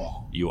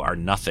 You are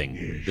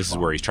nothing. This is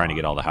where he's trying to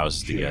get all the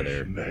houses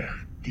together.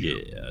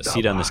 Yeah,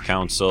 seat on this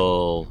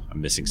council.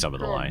 I'm missing some of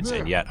the lines.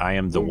 And yet I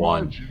am the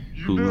one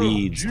who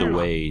leads the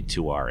way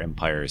to our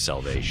Empire's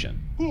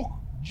salvation.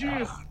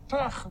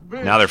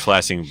 Now they're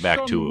flashing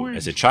back to,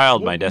 as a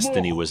child, my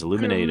destiny was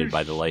illuminated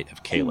by the light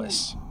of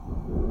Kahless.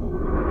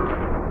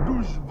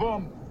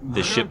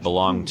 The ship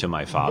belonged to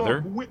my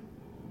father.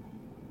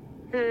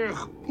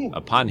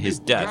 Upon his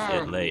death,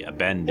 it lay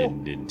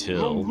abandoned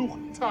until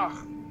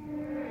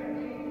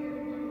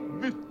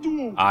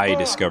I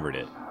discovered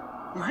it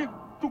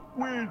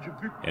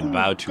and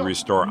vowed to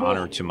restore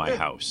honor to my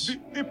house.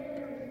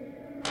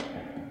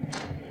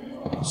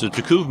 So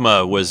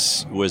T'Kuvma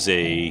was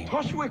a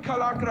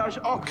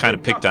kind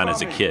of picked on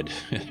as a kid,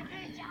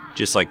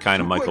 just like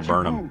kind of Michael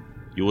Burnham.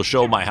 You will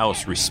show my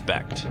house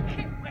respect.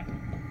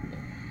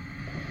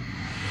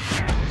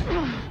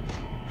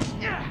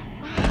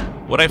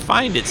 What I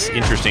find it's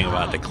interesting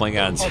about the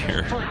Klingons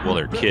here, well,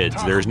 they're kids.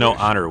 There's no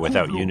honor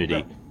without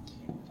unity.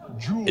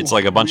 It's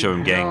like a bunch of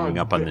them ganging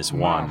up on this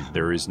one.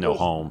 There is no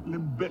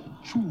home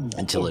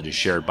until it is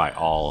shared by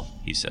all,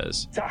 he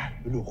says.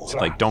 It's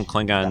like, don't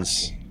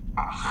Klingons...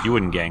 You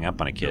wouldn't gang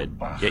up on a kid,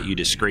 yet you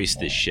disgrace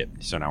this ship.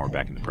 So now we're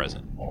back in the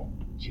present.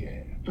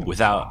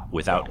 With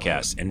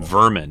outcasts and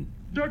vermin.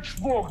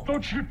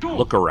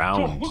 Look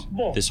around.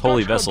 This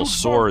holy vessel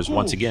soars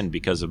once again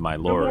because of my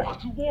lord.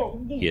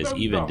 He has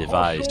even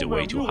devised a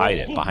way to hide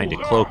it behind a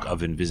cloak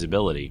of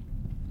invisibility.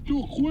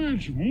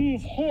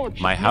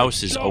 My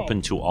house is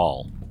open to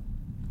all,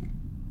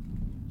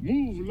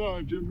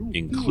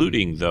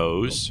 including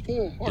those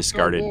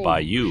discarded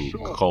by you,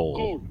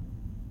 Cole.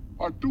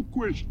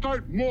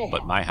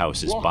 But my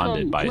house is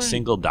bonded by a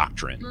single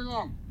doctrine.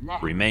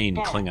 Remain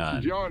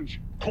Klingon.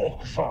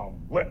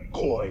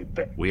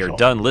 We are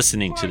done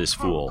listening to this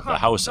fool. The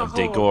House of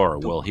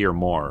Dagor will hear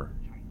more,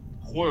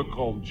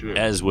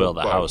 as will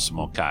the House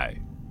Mokai.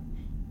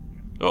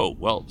 Oh,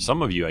 well,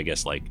 some of you, I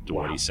guess, like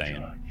what he's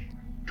saying.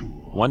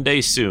 One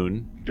day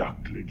soon,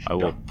 I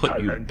will put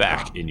you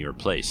back in your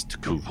place,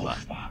 T'Kuvla.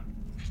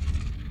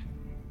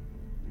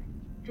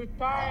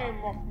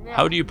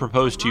 How do you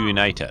propose to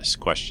unite us?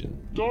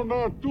 Question.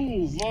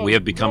 We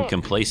have become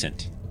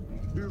complacent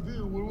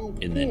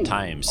in the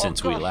time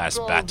since we last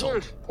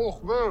battled.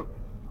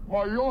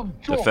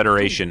 The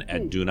Federation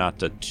at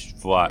Dunata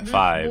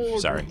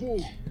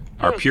 5,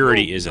 our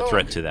purity is a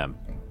threat to them.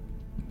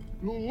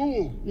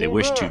 They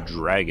wish to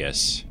drag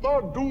us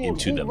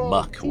into the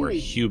muck where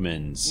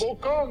humans,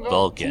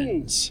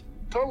 Vulcans,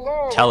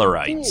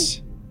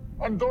 Tellarites,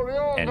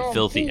 and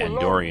filthy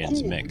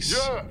Andorians mix.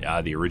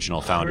 The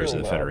original founders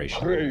of the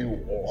Federation.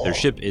 Their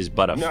ship is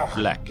but a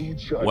fleck.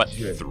 What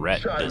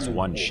threat does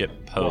one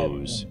ship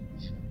pose?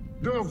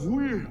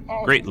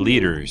 Great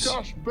leaders,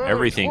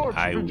 everything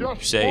I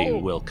say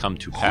will come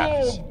to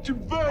pass.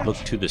 Look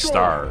to the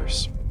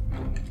stars.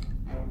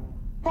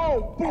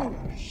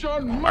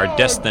 Our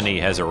destiny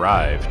has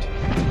arrived.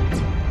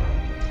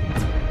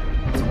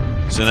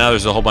 So now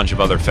there's a whole bunch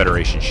of other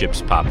Federation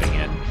ships popping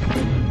in.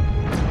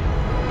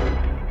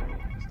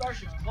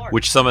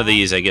 Which some of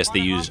these, I guess they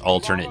use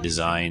alternate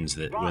designs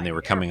that when they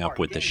were coming up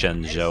with the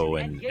Shenzhou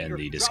and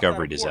the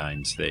Discovery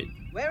designs,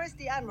 Where is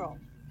the Admiral?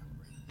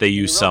 they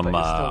use some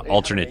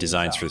alternate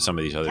designs for some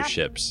of these other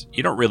ships.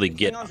 You don't really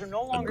get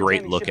a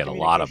great look at a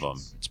lot of them.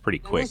 It's pretty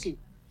quick. Lucy,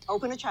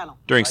 open a channel.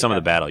 During some of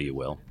the battle, you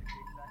will.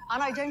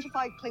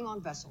 Unidentified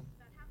Klingon vessel.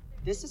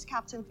 This is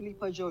Captain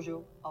Philippa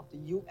Jojo of the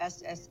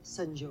USS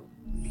Senjo.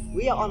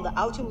 We are on the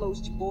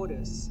outermost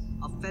borders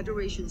of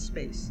Federation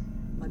space.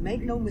 But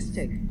make no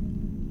mistake,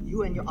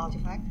 you and your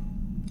artifact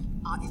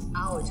are in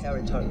our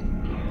territory.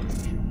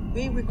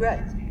 We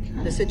regret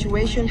the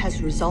situation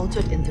has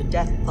resulted in the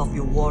death of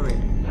your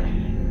warrior.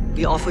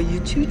 We offer you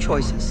two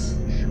choices.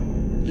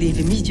 Leave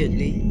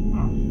immediately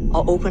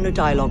or open a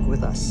dialogue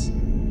with us.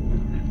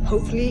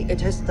 Hopefully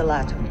it is the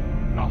latter,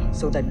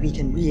 so that we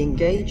can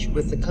re-engage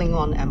with the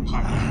Klingon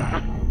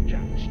Empire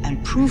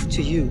and prove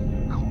to you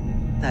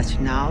that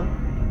now,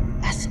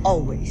 as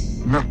always,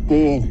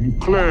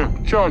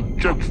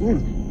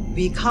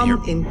 we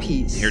come in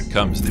peace. Here it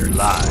comes, their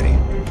lie.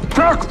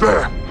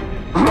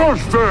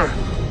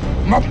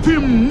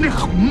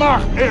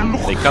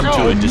 They come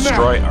to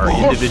destroy our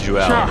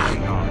individuality.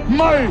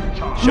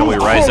 Shall we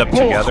rise up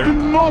together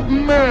and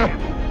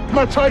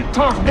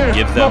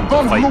give them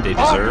the fight they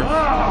deserve?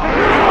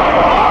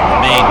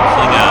 Remain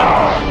Klingon.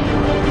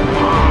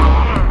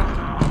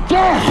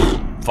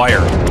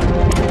 Fire.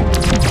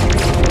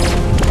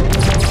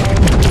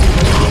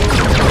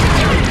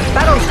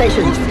 Battle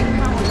stations.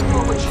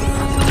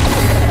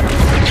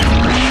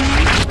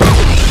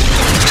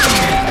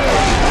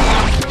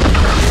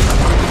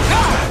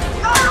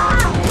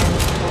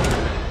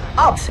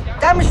 Ops,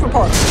 damage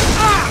report.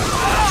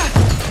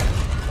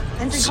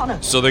 Ensign Connor.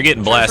 So they're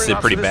getting blasted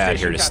pretty bad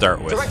here to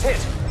start with. Direct hit.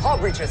 Hull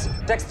breaches.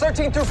 Decks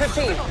 13 through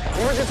 15.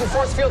 Emergency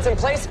force fields in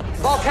place.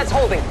 Bulkheads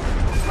holding.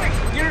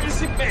 Unit to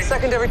sick bay.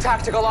 Secondary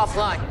tactical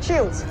offline.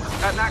 Shields.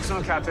 At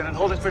maximum, Captain, and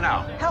holding for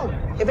now. Helm.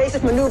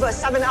 Evasive maneuver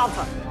 7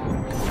 Alpha.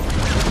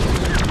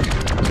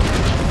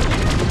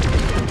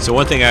 So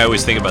one thing I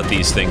always think about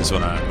these things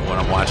when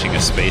I'm watching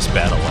a space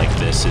battle like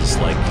this is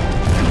like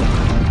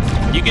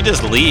you can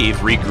just leave,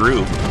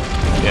 regroup,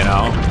 you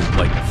know,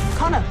 like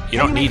Connor, you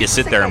don't need to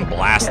sit there and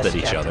blast at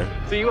each other.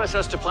 The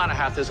USS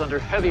Tuplanahath is under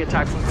heavy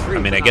attack from 3. I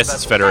mean, I guess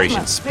it's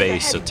Federation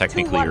space, so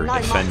technically you're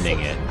defending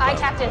it. Aye,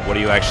 Captain. What are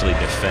you actually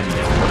defending?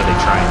 What are they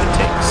trying to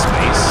take?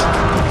 Space?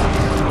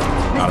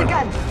 Mr.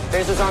 Gunn,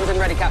 Phasers armed and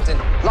ready, Captain.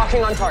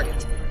 Locking on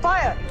target.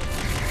 fire.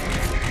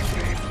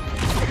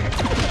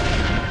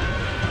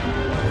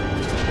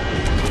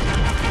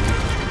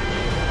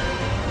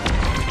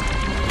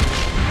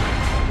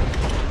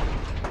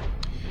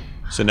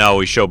 So now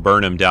we show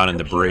Burnham down in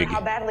the brig,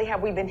 How badly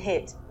have we been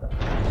hit?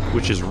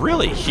 which is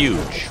really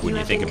huge when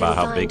you think about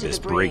how big this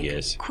brig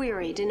is.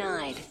 Query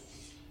denied.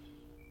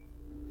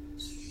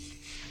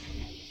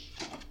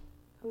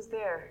 Who's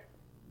there?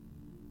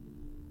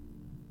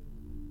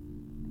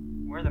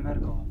 Where are the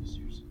medical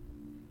officers?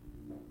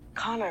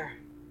 Connor,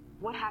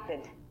 what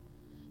happened?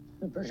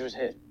 The bridge was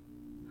hit.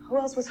 Who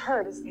else was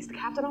hurt? Is the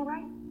captain all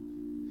right?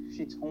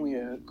 She told me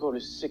to go to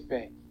sick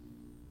bay.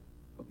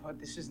 But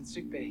this isn't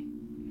sick bay.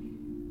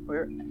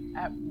 We're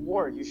at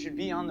war. You should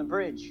be on the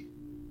bridge.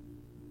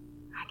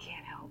 I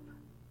can't help.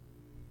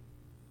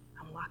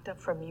 I'm locked up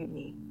for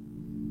mutiny.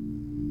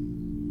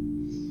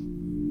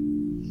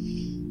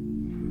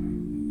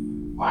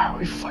 Why are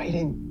we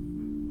fighting?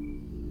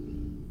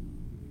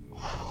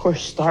 We're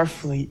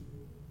Starfleet.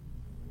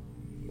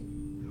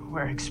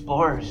 We're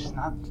explorers,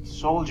 not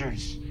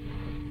soldiers.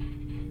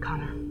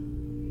 Connor,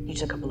 you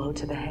took a blow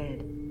to the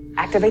head.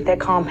 Activate that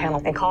comm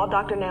panel and call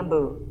Dr.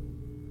 Nambu.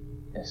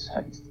 Yes,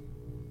 I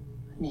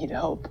need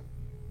help.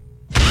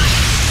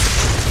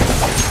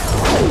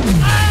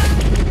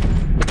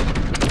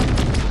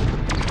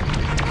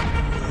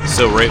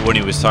 So right when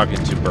he was talking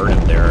to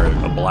Burnham there,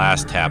 a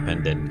blast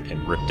happened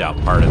and ripped out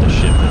part of the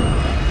ship,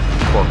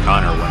 and poor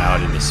Connor went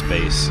out into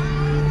space.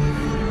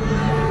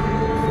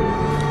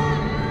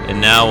 And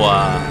now,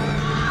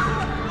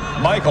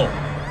 Michael!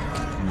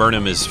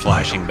 Burnham is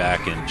flashing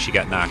back, and she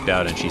got knocked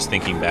out, and she's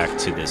thinking back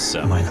to this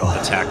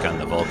attack on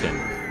the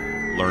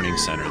Vulcan Learning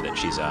Center that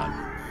she's on.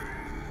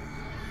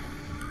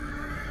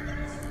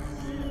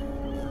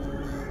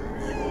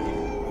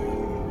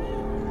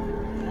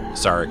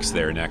 Sarek's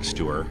there next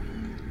to her,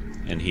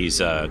 and he's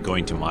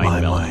going to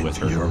mind meld with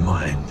her. Your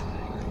mind.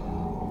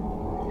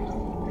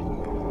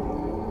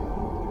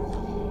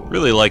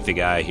 Really like the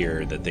guy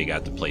here that they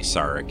got to play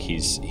Sarek.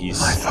 He's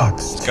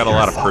got a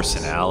lot of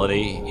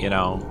personality. You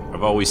know,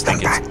 I've always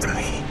think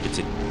it's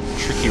a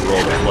tricky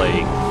role to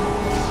play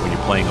when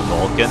you're playing a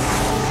Vulcan.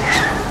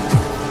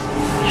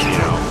 You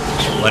know,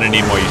 Leonard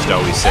Nimoy used to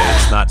always say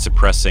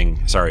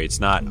it's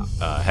not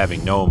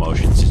having no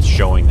emotions. It's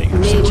showing that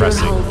you're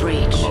suppressing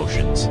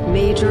emotions.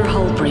 Major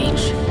hull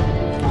breach.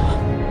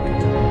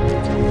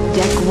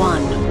 Deck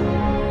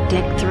 1,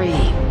 Deck 3,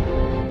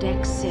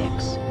 Deck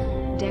 6,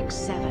 Deck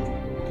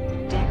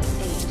 7, Deck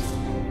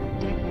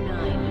 8, Deck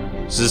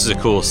 9. So this is a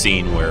cool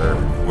scene where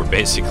we're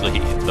basically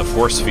the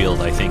force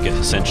field, I think,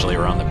 essentially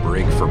around the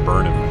brig for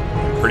Burnham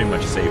pretty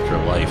much saved her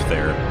life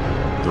there.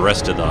 The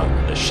rest of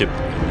the ship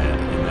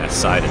in that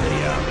side of the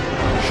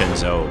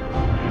Shenzhou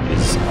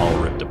is all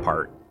ripped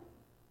apart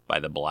by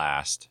the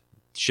blast.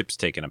 Ship's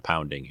taking a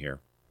pounding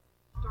here.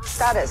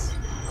 Status.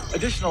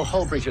 Additional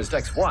hull breaches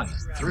decks 1,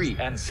 3,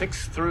 and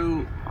 6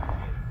 through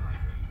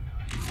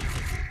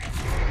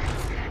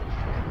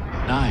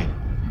 9.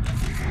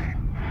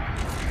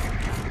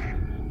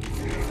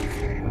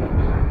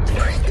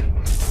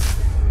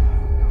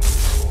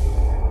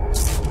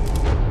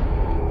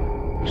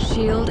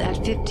 Shield at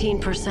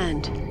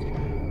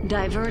 15%.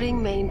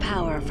 Diverting main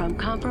power from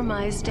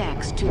compromised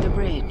decks to the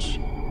bridge.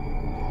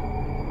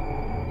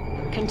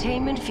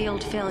 Containment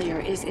field failure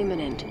is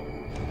imminent.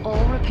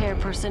 All repair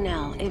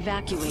personnel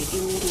evacuate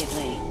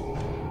immediately.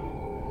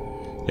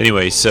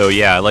 Anyway, so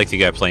yeah, I like the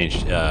guy playing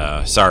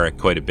Sarek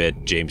quite a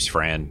bit, James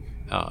Fran.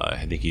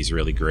 I think he's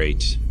really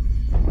great.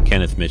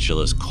 Kenneth Mitchell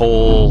is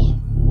Cole.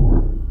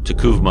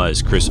 Takuvma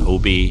is Chris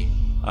Obi.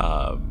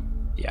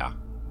 Yeah.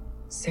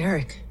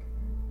 Sarek.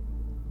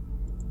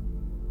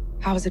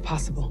 How is it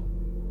possible?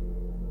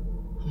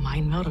 A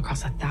mind meld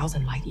across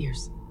 1,000 light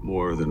years.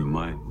 More than a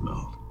mind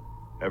meld.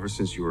 Ever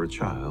since you were a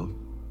child,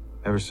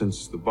 ever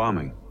since the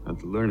bombing at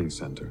the Learning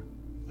Center,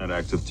 that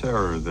act of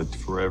terror that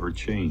forever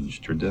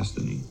changed your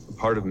destiny. A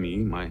part of me,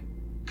 my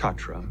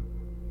Katra,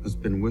 has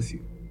been with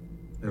you.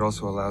 It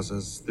also allows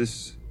us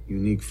this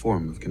unique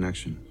form of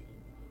connection.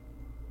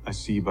 I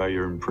see by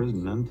your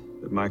imprisonment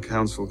that my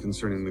counsel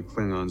concerning the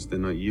Klingons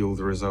did not yield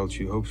the results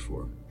you hoped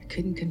for. I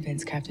couldn't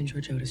convince Captain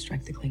Georgiou to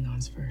strike the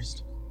Klingons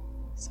first,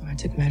 so I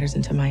took matters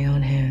into my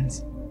own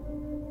hands.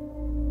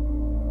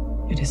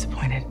 You're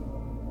disappointed,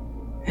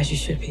 as you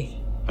should be.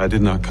 I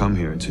did not come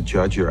here to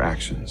judge your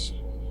actions.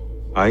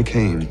 I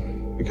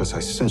came because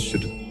I sensed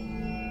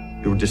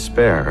your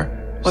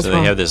despair. So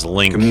they have this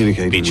link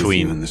Communicating with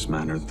between you in this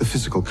manner. The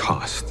physical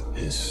cost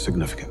is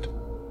significant.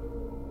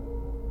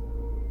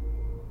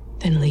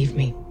 Then leave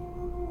me.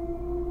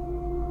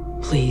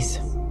 Please.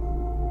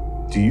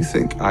 Do you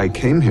think I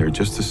came here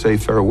just to say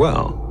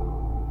farewell?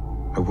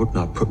 I would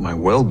not put my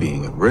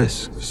well-being at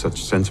risk for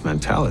such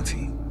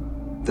sentimentality.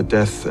 The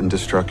death and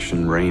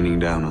destruction raining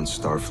down on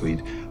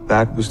Starfleet,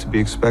 that was to be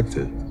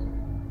expected.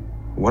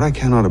 What I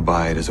cannot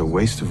abide is a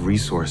waste of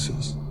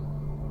resources.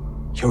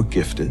 You're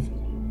gifted.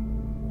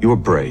 You're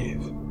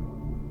brave.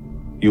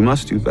 You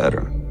must do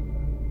better.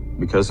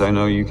 Because I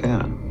know you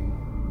can.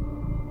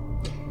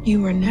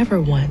 You were never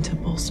one to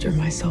bolster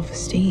my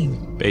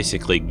self-esteem.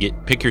 basically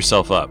pick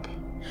yourself up.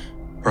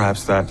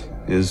 Perhaps that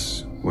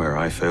is where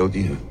I failed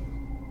you.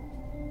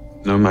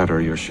 No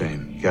matter your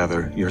shame,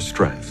 gather your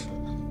strength.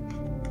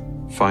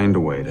 Find a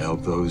way to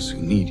help those who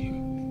need you.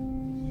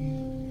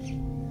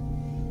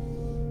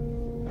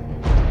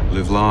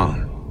 Live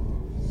long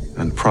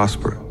and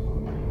prosper.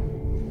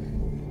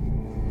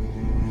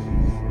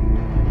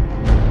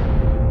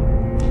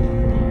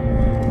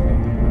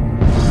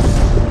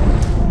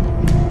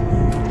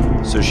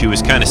 So she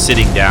was kind of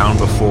sitting down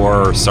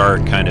before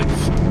Sarek kind of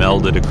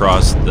melded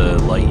across the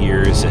light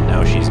years, and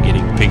now she's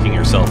picking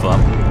herself up,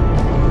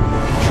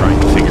 trying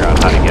to figure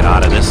out how to get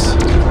out of this.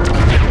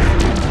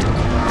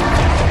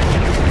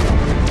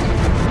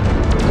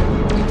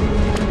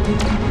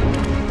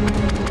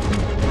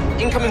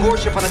 Incoming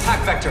warship on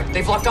attack vector.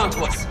 They've locked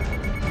onto us.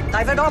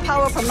 Divert all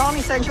power from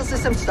non-essential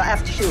systems to the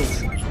aft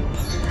shields.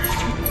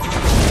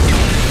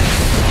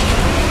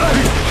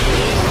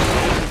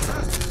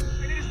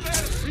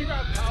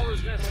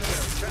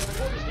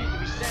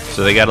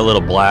 So they got a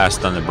little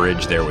blast on the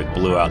bridge there, which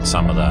blew out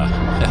some of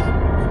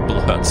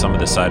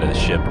the side of the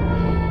ship.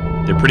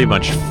 They're pretty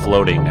much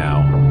floating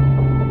now,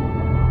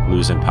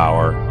 losing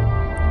power.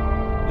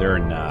 They're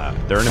in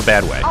a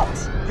bad way. Out!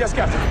 Yes,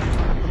 Captain.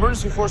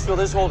 Emergency force field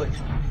is holding,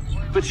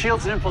 but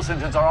shields and impulse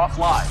engines are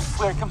offline.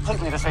 We're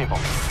completely disabled.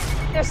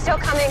 They're still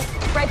coming.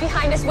 Right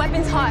behind us,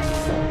 weapons hot.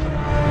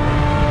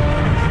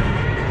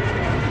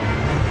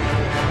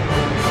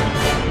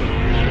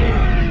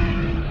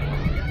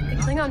 The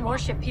Klingon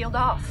warship peeled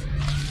off.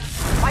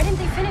 Why didn't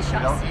they finish us? We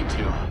don't need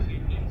to.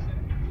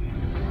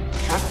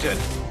 Captain!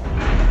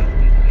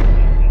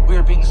 We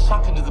are being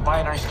sucked into the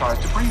binary star's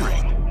debris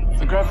ring.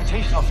 The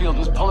gravitational field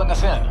is pulling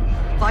us in.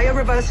 Fire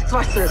reverse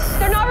thrusters.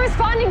 They're not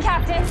responding,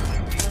 Captain.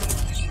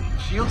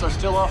 Shields are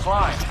still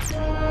offline.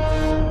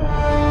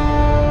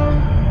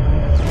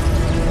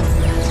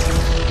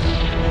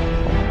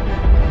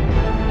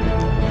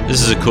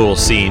 This is a cool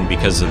scene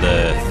because of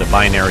the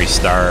binary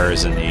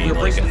stars and the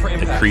like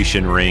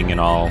accretion ring and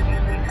all.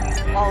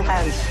 All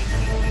hands.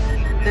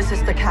 This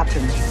is the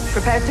captain.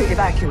 Prepare to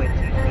evacuate.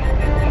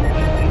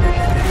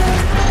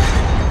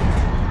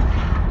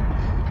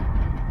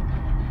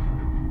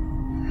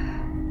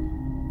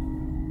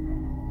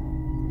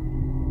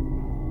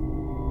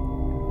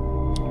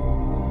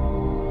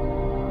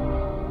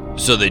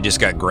 So they just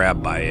got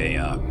grabbed by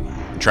a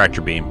tractor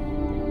beam.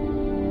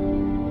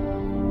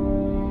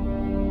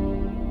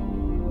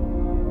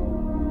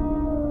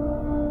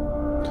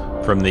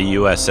 From the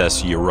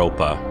USS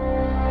Europa.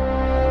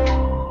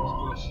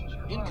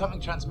 Incoming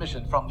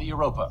transmission from the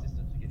Europa.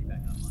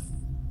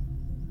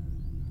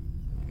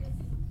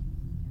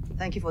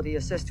 Thank you for the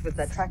assist with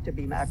that tractor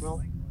beam,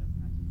 Admiral.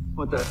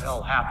 What the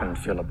hell happened,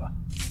 Philippa?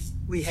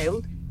 We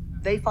hailed.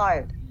 They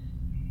fired.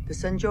 The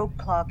Senjo,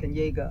 Clark, and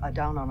Jaeger are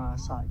down on our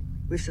side.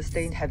 We've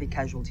sustained heavy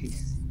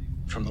casualties.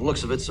 From the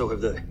looks of it, so have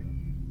they.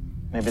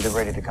 Maybe they're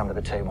ready to come to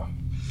the table.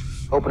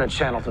 Open a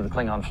channel to the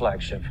Klingon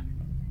flagship.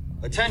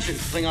 Attention,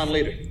 Klingon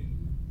leader.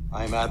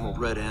 I am Admiral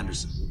Red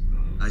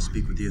Anderson. I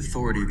speak with the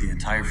authority of the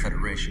entire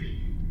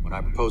Federation when I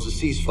propose a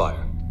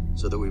ceasefire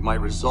so that we might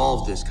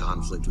resolve this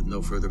conflict with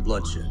no further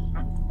bloodshed.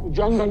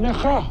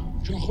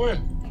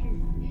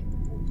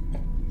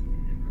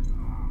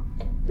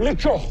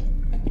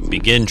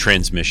 Begin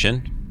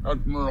transmission.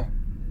 Admiral,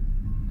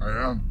 I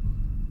am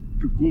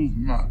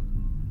Tukuvma.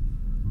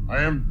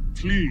 I am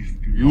pleased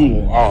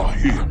you are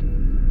here.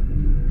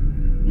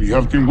 We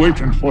have been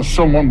waiting for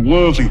someone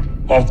worthy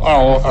of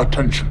our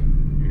attention.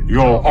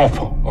 Your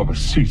offer of a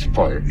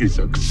ceasefire is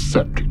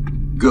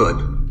accepted. Good.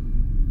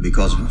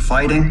 Because we're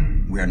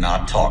fighting, we're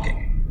not talking.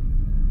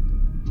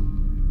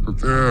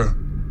 Prepare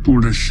to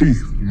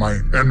receive my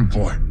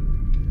envoy.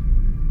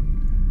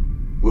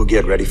 We'll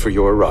get ready for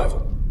your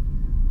arrival.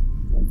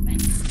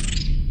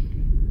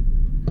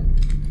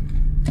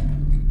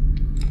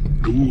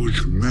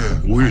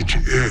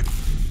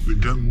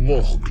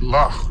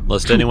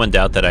 Lest anyone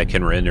doubt that I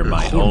can render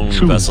my own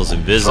vessels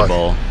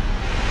invisible.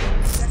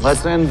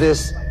 Let's end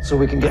this so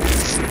we can get...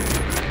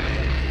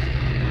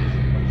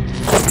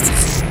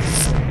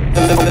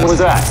 What was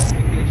that?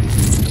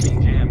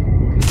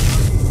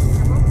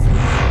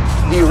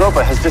 The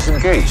Europa has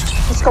disengaged.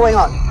 What's going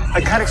on?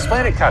 I can't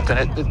explain it,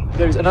 Captain.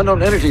 There's an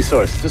unknown energy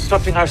source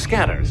disrupting our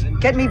scanners.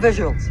 Get me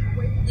visuals.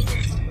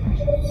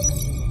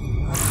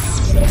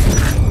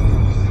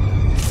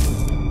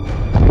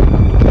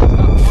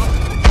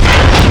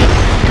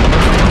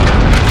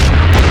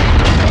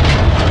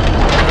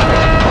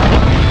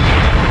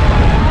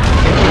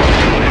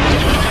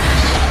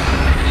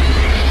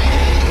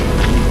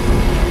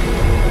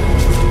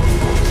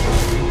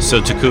 So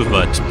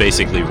Tukuvma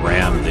basically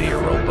rammed the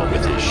Europa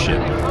with his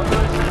ship.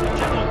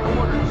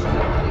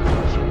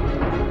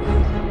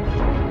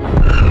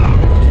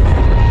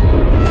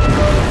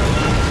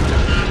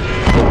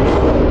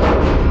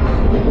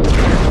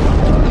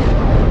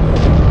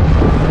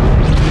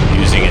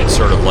 Using it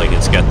sort of like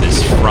it's got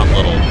this front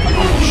little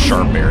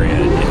sharp area.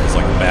 It's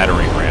like a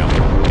battering ram.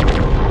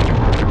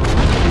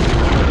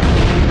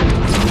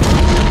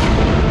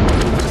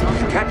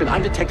 Captain,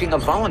 I'm detecting a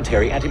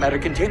voluntary antimatter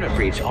containment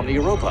breach on the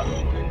Europa.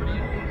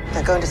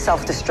 They're going to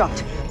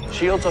self-destruct.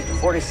 Shields up to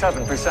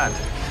 47%.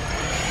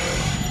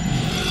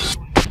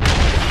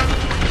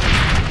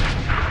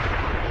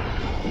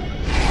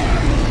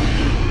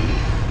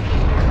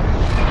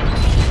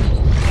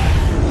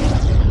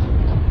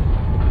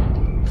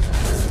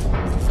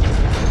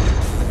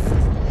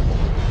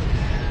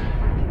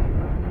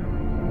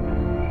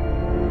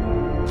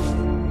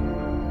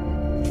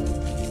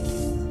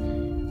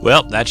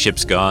 Well, that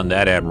ship's gone.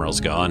 That admiral's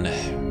gone.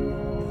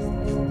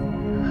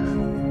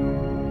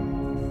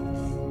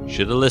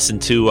 Should have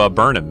listened to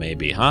Burnham,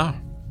 maybe, huh?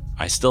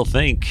 I still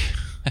think.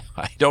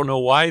 I don't know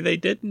why they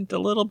didn't, a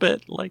little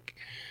bit. Like,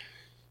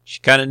 she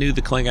kind of knew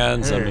the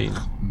Klingons. I mean,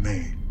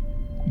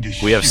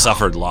 we have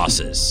suffered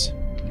losses.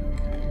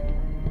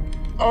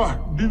 But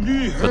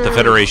the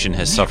Federation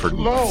has suffered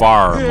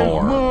far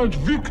more.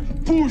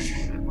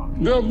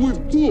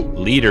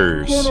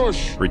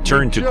 Leaders,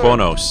 return to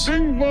Kronos.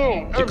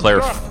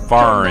 Declare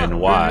far and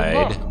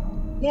wide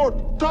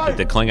that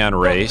the Klingon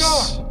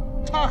race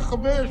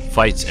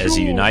fights as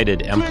a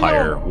united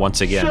empire once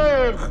again.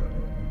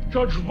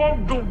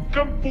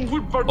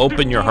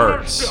 Open your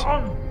hearts.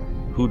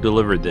 Who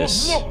delivered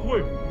this?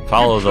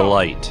 Follow the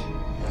light.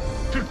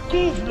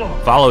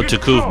 Follow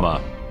Tukuvma.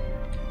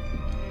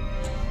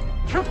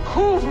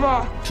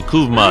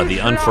 Tukuvma,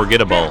 the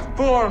unforgettable.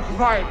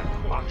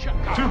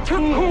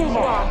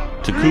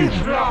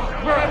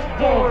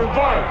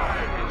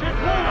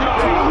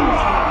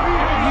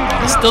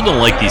 I still don't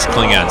like these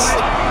Klingons.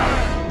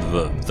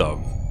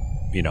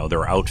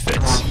 Their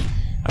outfits.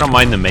 I don't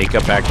mind the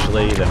makeup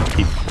actually. That'll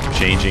keep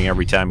changing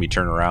every time you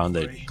turn around.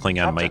 The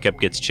Klingon makeup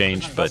gets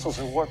changed, but Vessels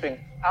are warping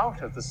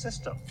out of the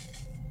system.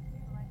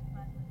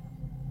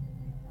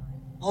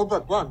 All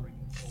but one.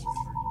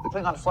 The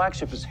Klingon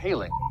flagship is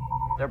hailing.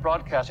 They're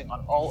broadcasting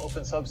on all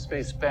open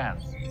subspace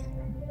bands.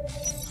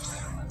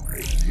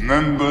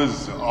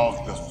 Members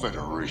of the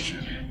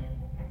Federation,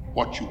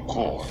 what you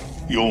call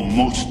your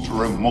most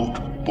remote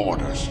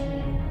borders,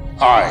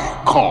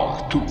 I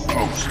call too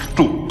close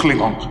to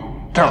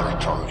Klingon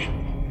territory.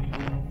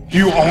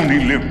 You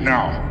only live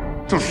now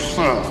to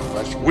serve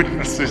as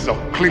witnesses of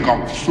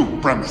Klingon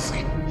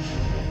supremacy,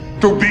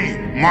 to be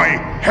my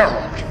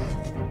herald.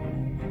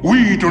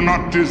 We do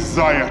not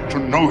desire to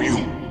know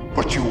you,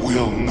 but you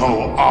will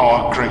know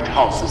our great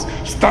houses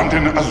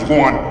standing as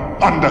one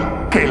under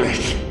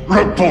Kalish,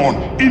 reborn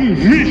in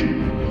me,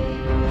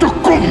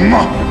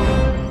 Tukuvma.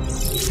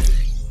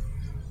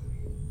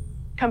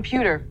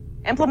 Computer,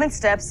 implement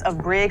steps of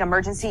Brig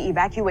emergency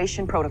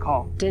evacuation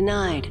protocol.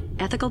 Denied.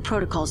 Ethical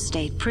protocols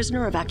state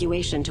prisoner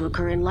evacuation to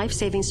occur in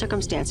life-saving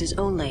circumstances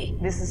only.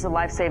 This is a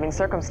life-saving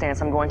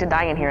circumstance. I'm going to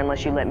die in here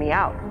unless you let me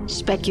out.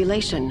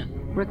 Speculation.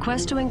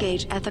 Request to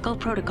engage ethical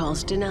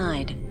protocols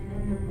denied.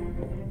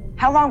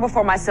 How long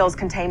before my cell's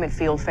containment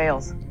field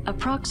fails?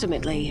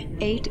 Approximately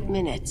 8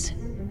 minutes.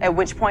 At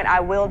which point I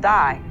will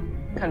die.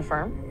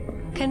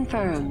 Confirm?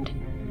 Confirmed.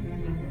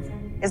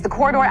 Is the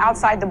corridor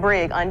outside the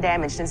brig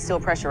undamaged and still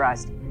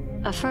pressurized?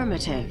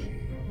 Affirmative.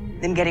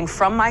 Then getting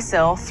from my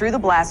cell through the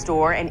blast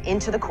door and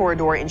into the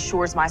corridor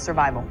ensures my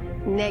survival.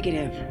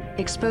 Negative.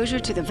 Exposure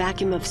to the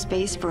vacuum of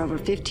space for over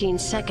 15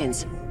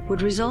 seconds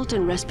would result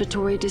in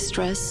respiratory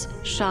distress,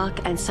 shock,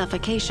 and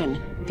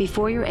suffocation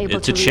before you're able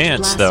to reach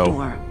blast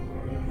door.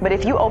 But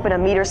if you open a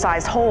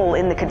meter-sized hole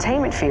in the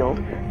containment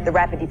field, the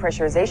rapid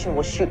depressurization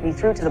will shoot me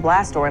through to the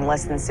blast door in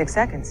less than 6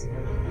 seconds.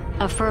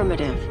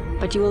 Affirmative.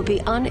 But you will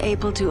be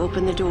unable to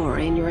open the door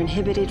in your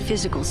inhibited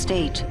physical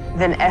state.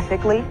 Then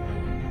ethically,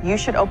 you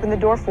should open the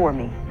door for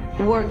me.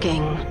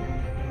 Working.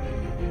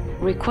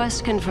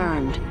 Request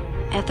confirmed.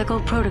 Ethical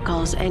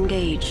protocols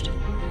engaged.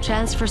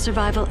 Chance for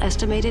survival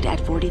estimated at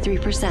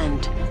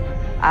 43%.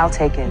 I'll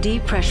take it.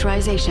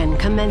 Depressurization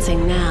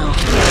commencing now.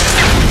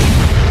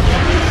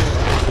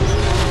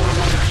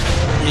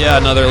 Yeah,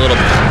 another little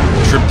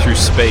trip through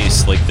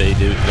space like they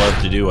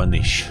love to do on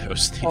these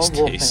shows these All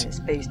warfare days. is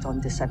based on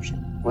deception.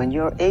 When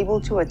you're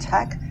able to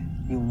attack,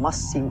 you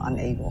must seem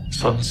unable.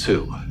 Sun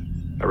Tzu.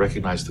 I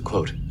recognize the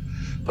quote.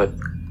 But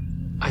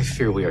I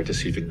fear we are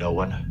deceiving no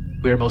one.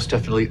 We are most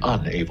definitely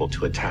unable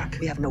to attack.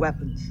 We have no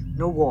weapons,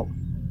 no warp,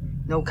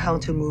 no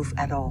counter move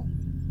at all.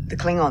 The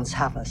Klingons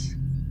have us.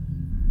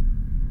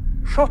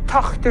 The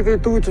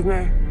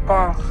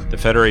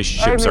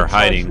Federation ships are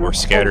hiding or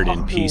scattered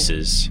in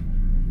pieces.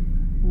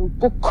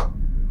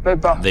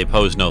 They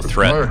pose no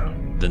threat.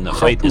 Then the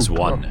fight is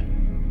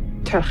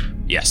won.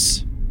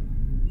 Yes.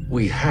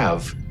 We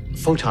have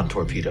photon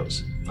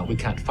torpedoes. Now, we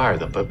can't fire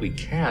them, but we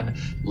can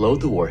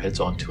load the warheads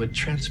onto a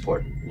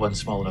transport, one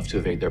small enough to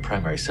evade their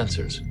primary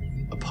sensors.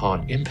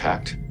 Upon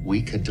impact,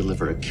 we can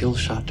deliver a kill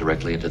shot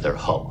directly into their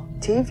hull.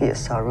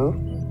 Devious, Saru.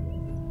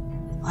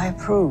 I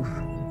approve.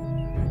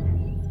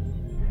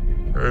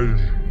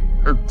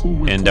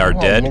 And are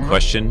dead?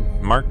 Question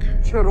mark.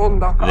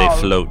 They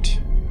float,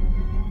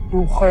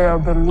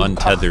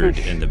 untethered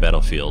in the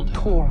battlefield,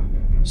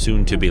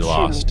 soon to be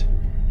lost.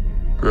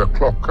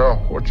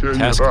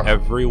 Task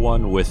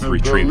everyone with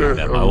retrieving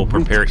them. I will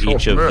prepare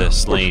each of the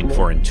slain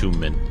for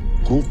entombment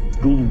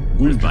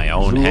with my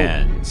own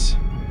hands.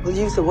 We'll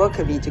use the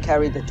worker bee to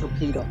carry the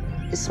torpedo.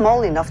 It's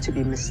small enough to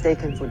be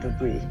mistaken for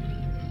debris.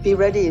 Be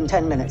ready in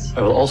 10 minutes.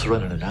 I will also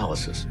run an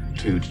analysis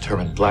to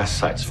determine blast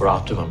sites for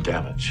optimum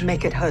damage.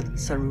 Make it hurt,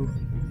 Saru.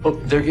 Oh,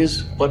 there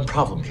is one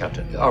problem,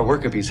 Captain. Our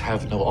worker bees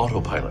have no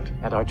autopilot,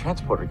 and our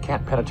transporter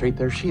can't penetrate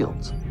their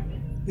shields.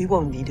 We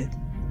won't need it.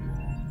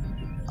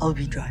 I'll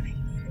be driving.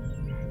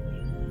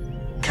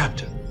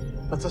 Captain,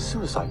 that's a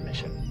suicide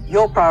mission.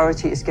 Your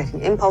priority is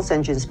getting impulse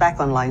engines back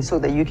online so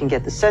that you can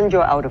get the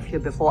Senjor out of here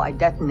before I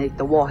detonate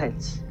the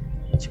warheads.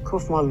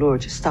 Tukuvma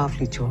lured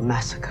Starfleet to a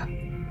massacre.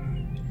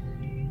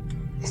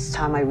 It's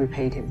time I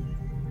repaid him.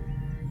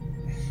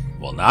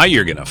 Well, now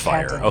you're gonna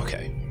fire. Captain.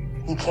 Okay.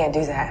 You can't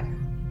do that.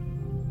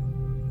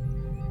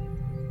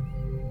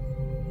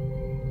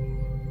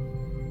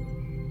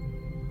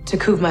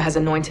 Tukuvma has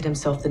anointed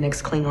himself the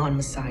next Klingon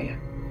Messiah.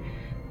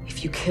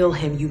 If you kill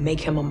him, you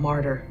make him a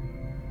martyr.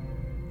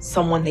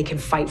 Someone they can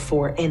fight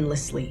for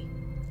endlessly.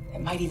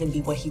 It might even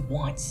be what he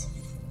wants.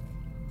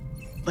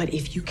 But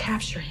if you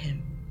capture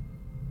him,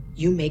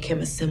 you make him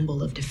a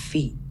symbol of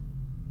defeat,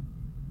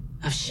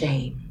 of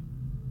shame.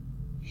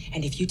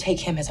 And if you take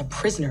him as a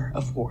prisoner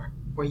of war,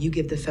 where you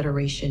give the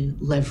Federation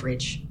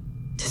leverage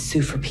to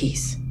sue for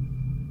peace.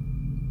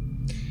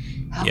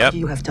 How Yep, could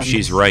you have done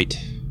she's this? right.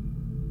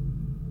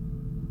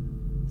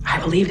 I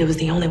believed it was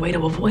the only way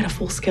to avoid a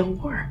full-scale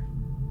war.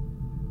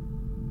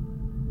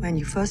 When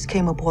you first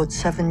came aboard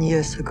 7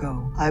 years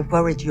ago, I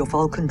worried your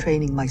Vulcan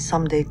training might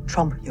someday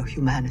trump your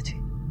humanity.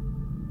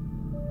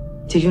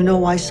 Do you know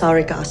why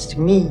Sarek asked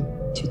me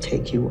to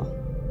take you on?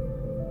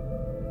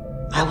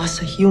 I was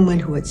a human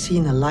who had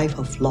seen a life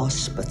of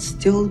loss, but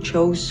still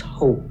chose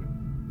hope.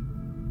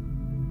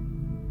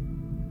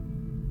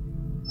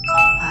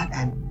 What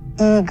an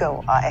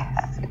ego I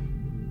had.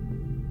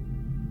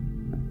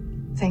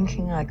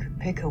 Thinking I could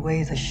pick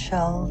away the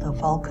shell the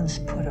Vulcans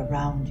put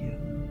around you.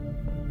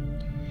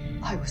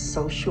 I was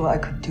so sure I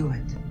could do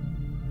it.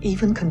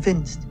 Even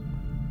convinced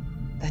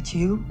that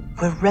you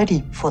were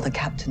ready for the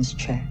captain's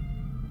chair.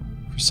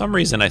 For some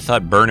reason, I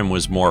thought Burnham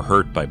was more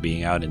hurt by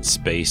being out in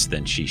space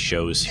than she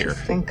shows here. I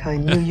think I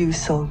knew you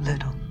so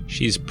little.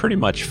 She's pretty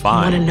much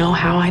fine. You want to know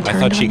how I turned I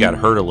thought she on got you?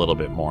 hurt a little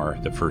bit more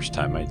the first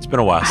time. It's been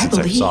a while since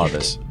I saw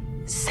this.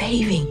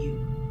 Saving you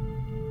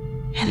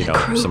and You the know,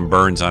 crew some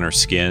burns on her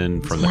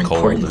skin from the more cold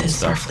important and than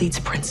stuff. Starfleet's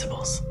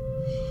principles.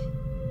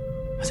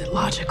 Was it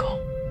logical?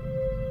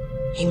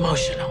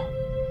 Emotional?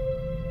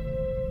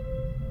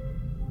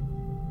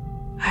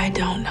 I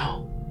don't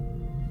know.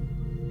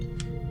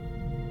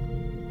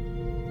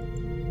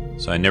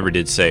 So I never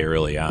did say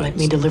early on. Let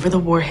me deliver the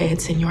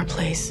warheads in your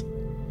place.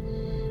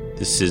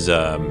 This is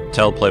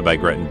teleplay by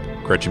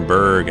Gretchen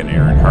Berg and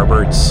Aaron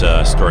Harberts,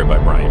 story by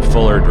Brian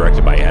Fuller,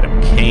 directed by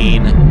Adam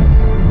Kane.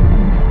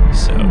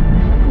 So,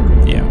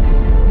 yeah.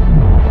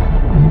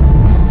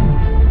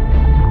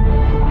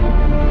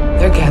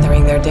 They're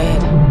gathering their dead.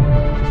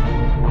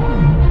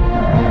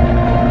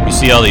 You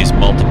see all these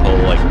multiple,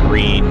 like,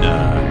 green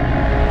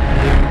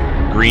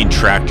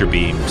tractor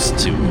beams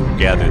to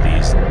gather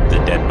the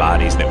dead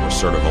bodies that were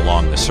sort of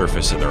along the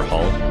surface of their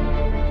hull,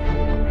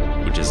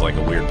 which is like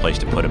a weird place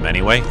to put them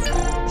anyway.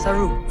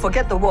 Saru,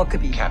 forget the war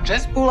could be. Captain?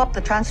 Spool up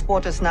the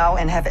transporters now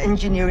and have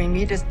engineering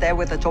meet us there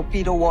with a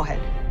torpedo warhead.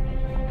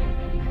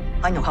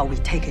 I know how we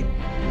take it.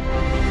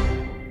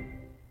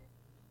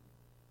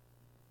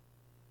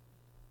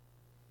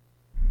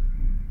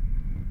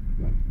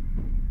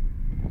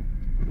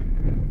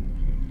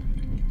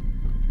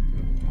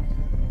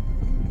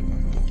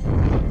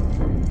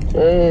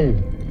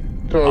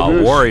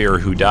 A warrior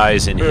who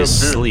dies in his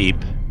sleep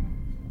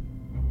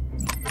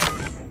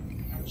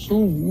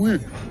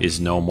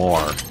is no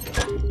more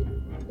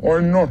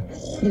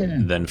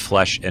than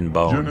flesh and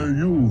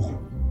bone.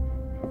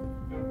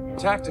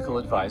 Tactical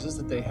advises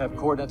that they have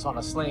coordinates on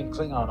a slain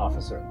Klingon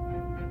officer.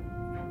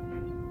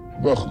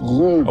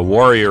 A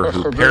warrior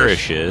who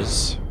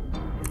perishes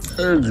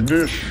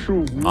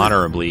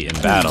honorably in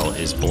battle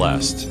is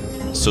blessed.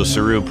 So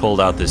Saru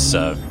pulled out this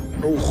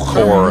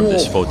core of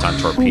this photon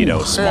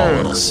torpedo, small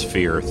little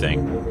sphere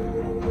thing.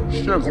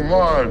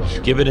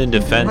 Give it in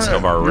defense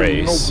of our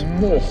race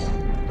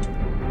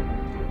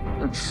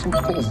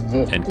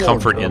and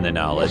comfort in the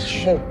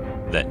knowledge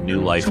that new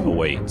life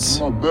awaits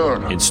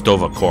in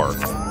Sto-vo-kor.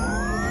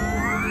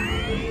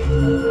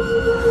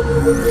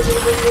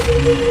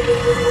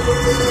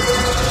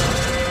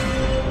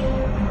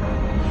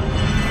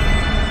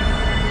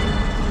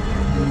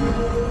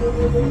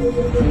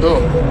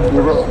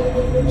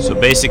 So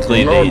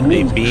basically, they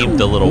beamed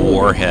the little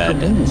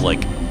warhead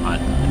like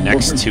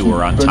next to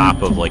or on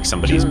top of like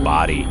somebody's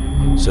body,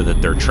 so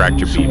that their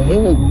tractor beam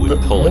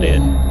would pull it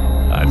in.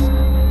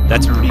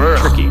 That's pretty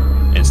tricky.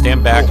 And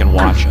stand back and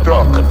watch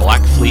Above the Black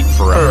Fleet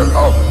Forever.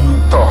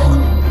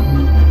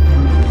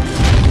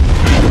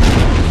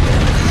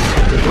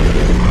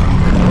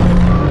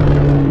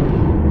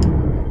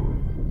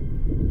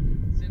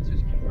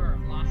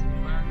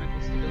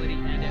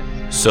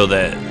 So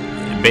that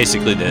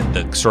basically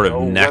the sort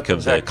of neck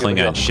of the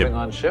Klingon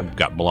ship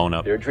got blown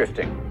up. They're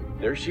drifting.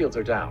 Their shields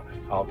are down.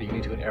 I'll beam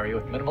you to an area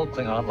with minimal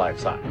Klingon life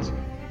signs.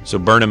 So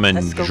Burnham and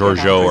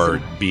Georgiou are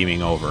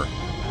beaming over.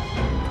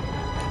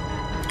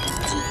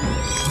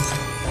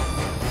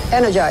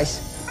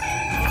 Energize.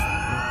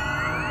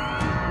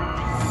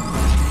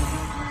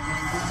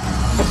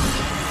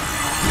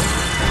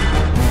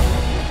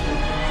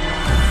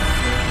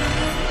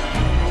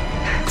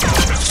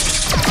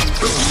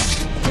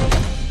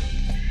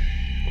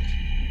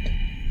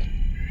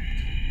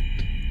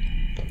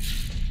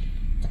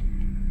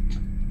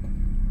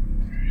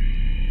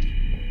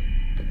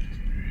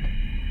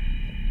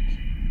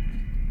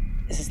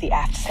 This is the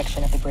aft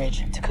section of the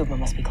bridge. Takuma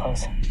must be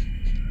close.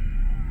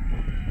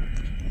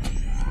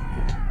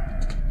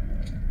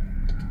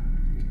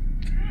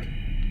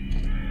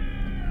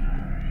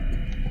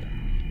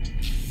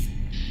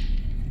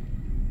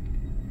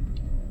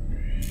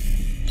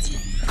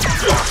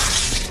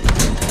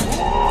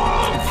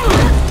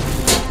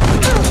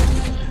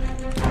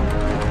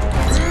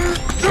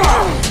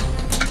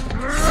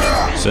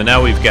 So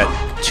now we've got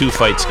two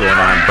fights going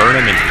on.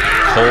 Burnham and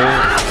Cole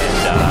and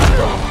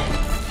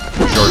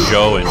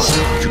Georgiou and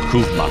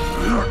Takuma.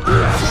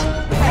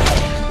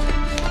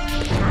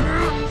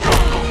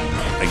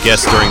 I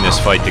guess during this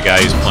fight, the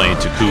guy who's playing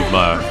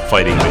Takuma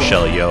fighting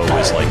Michelle Yeoh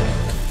was like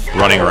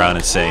running around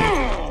and saying,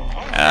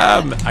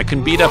 I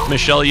can beat up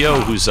Michelle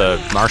Yeoh, who's a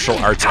martial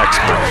arts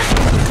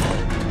expert.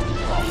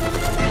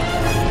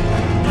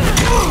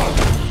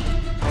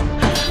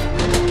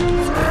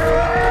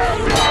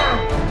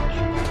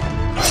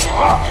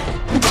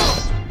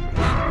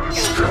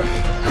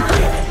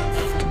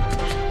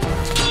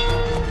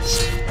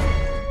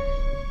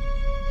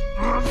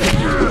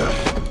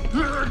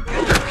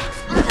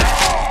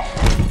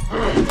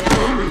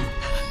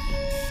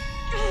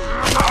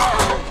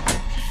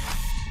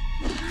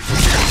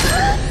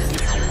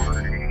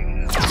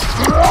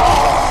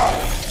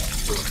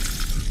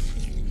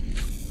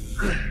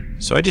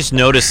 So I just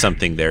noticed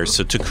something there.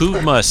 So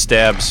T'Kuvma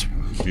stabs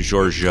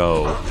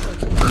Georgiou,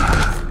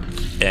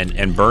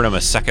 and Burnham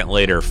a second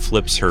later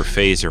flips her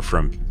phaser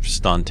from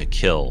stun to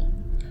kill.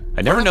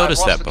 I never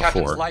noticed that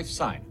before. Life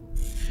sign.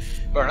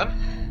 Burnham?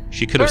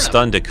 She could have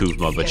stunned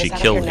T'Kuvma, but she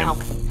killed him.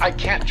 I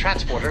can't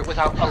transport her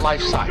without a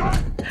life sign.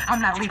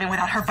 I'm not leaving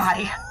without her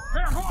body.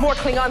 More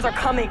Klingons are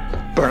coming.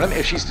 Burnham,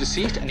 if she's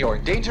deceased and you're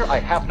in danger, I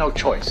have no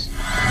choice.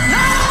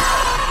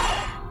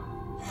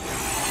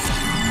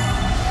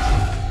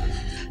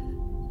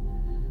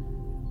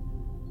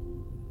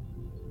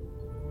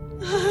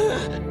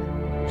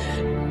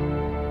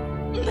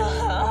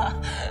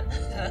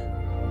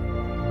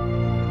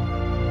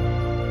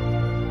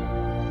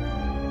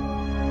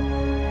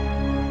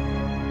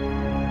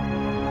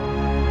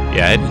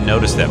 Yeah, I hadn't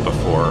noticed that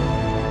before.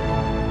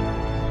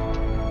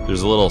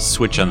 There's a little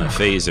switch on the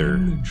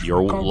phaser.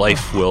 Your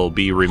life will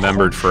be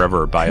remembered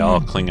forever by all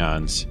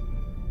Klingons.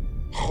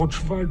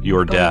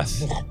 Your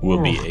death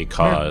will be a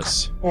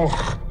cause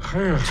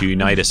to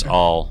unite us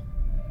all.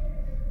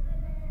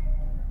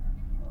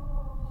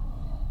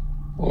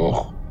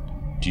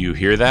 Do you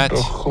hear that?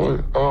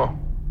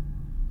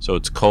 So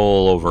it's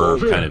Cole over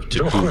kind of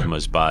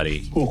T'Kuvma's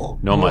body.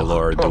 No, my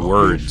lord, the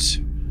words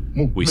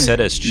we said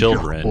as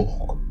children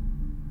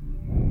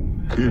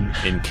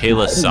in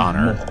Kahless'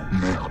 honor.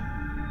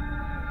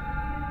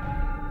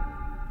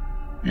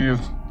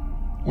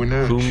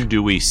 Whom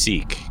do we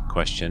seek?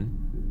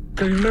 Question.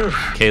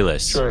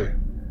 Kahless.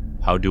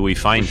 How do we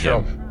find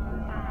him?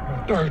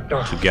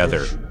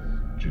 Together.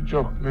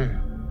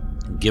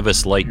 Give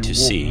us light to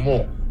see.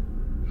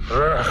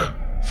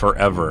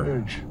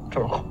 Forever.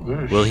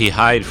 Will he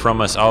hide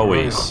from us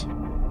always?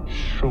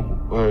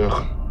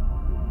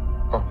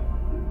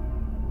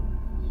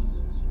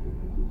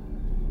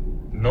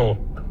 No.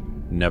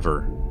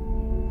 Never.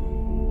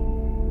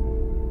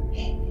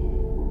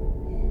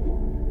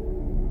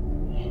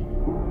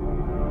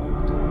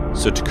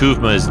 So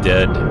T'Kuvma is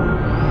dead.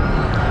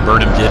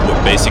 Burnham did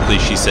what basically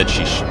she said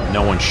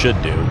no one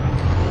should do.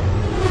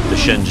 The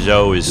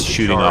Shenzhou is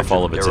shooting off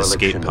all of its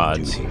escape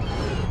pods.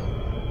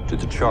 To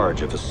the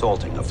charge of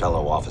assaulting a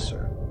fellow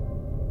officer.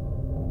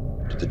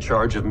 To the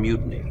charge of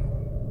mutiny.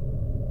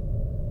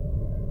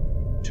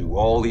 To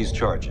all these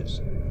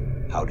charges,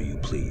 how do you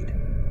plead?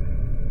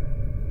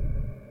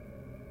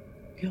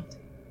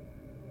 Guilty.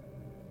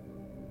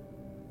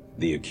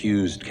 The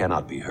accused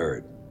cannot be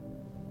heard.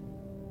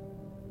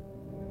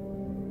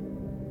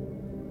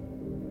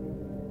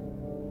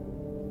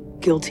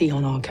 Guilty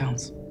on all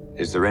counts.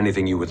 Is there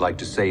anything you would like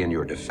to say in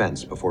your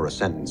defense before a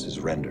sentence is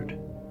rendered?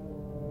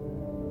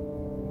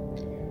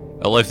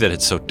 I like that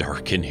it's so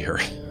dark in here.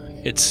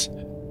 It's...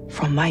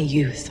 From my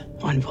youth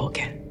on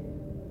Vulcan,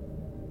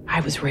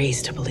 I was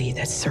raised to believe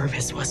that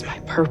service was my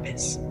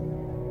purpose.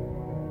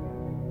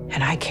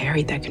 And I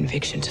carried that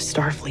conviction to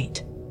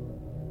Starfleet.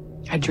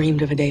 I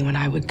dreamed of a day when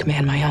I would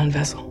command my own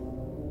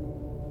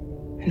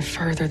vessel and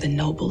further the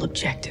noble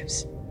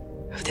objectives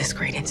of this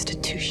great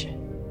institution.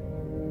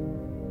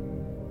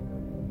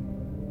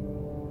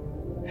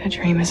 That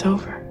dream is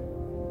over.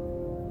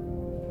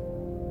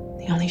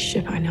 The only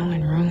ship I know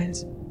in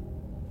ruins.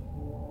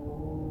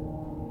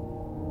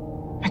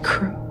 My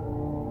crew.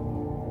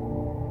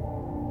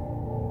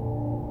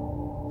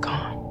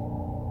 Gone.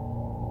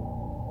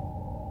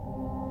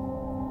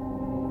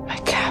 My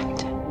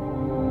captain.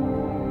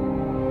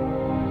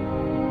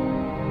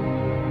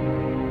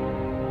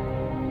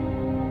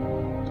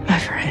 My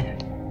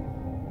friend.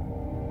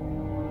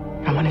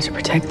 I wanted to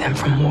protect them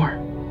from war.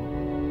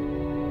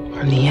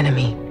 From the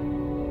enemy.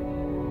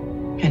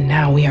 And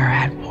now we are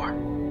at war.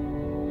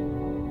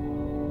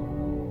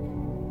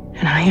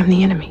 And I am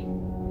the enemy.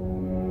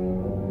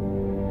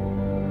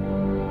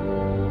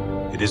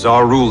 It is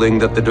our ruling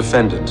that the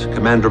defendant,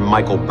 Commander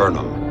Michael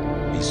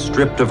Burnham, be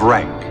stripped of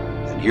rank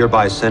and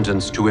hereby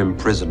sentenced to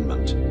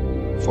imprisonment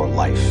for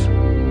life.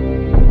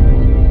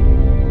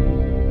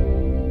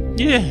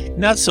 Yeah,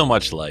 not so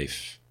much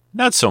life.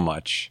 Not so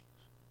much.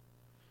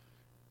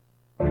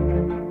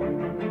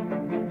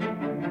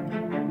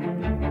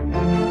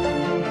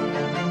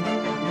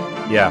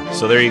 Yeah,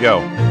 so there you go.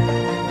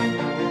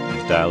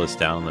 Let's dial this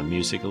down the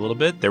music a little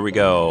bit. There we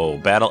go.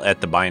 Battle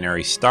at the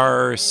Binary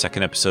Star,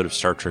 second episode of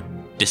Star Trek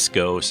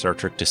Disco, Star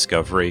Trek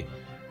Discovery.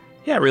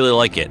 Yeah, I really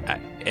like it.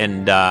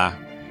 And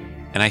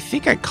I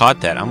think I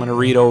caught that. I'm going to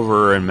read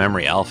over in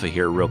Memory Alpha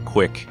here real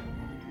quick.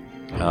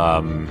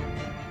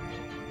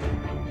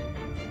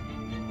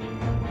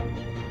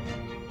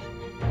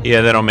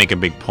 Yeah, they don't make a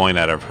big point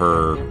out of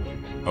her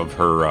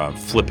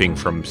flipping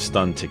from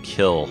stun to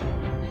kill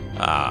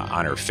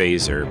on her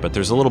phaser, but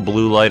there's a little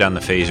blue light on the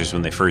phasers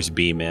when they first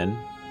beam in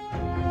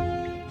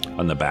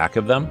on the back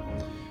of them,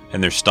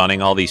 and they're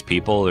stunning all these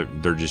people.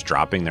 They're just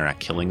dropping, they're not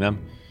killing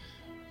them.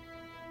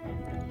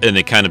 And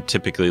it kind of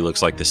typically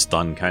looks like the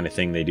stun kind of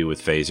thing they do with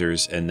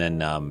phasers. And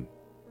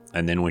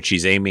then when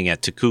she's aiming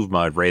at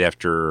T'Kuvma right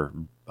after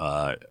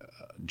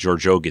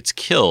Georgiou gets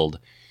killed,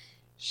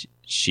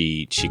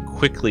 she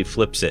quickly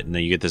flips it, and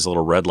then you get this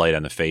little red light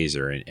on the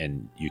phaser,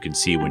 and you can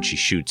see when she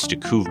shoots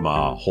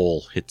T'Kuvma, a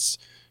hole hits,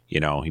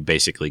 he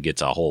basically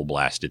gets a hole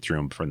blasted through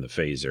him from the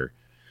phaser.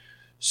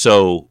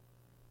 So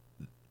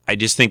I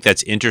just think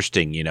that's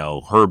interesting,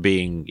 her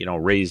being,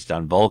 raised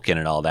on Vulcan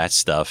and all that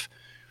stuff.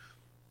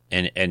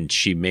 And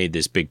she made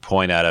this big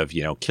point out of,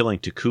 killing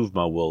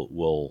T'Kuvma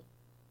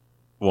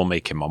will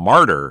make him a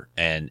martyr,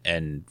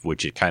 and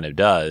which it kind of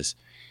does,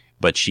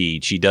 but she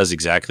does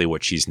exactly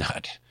what she's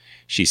not.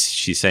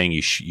 She's saying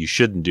you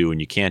shouldn't do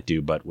and you can't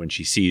do, but when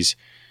she sees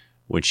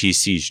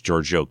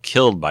Georgiou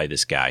killed by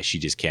this guy, she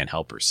just can't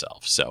help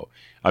herself. So,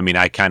 I mean,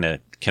 I kind of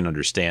can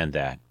understand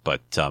that,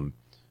 but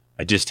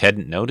I just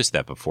hadn't noticed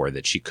that before,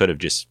 that she could have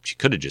just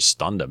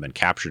stunned him and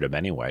captured him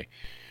anyway,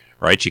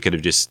 right? She could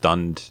have just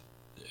stunned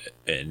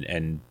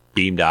and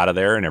beamed out of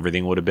there, and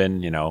everything would have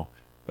been,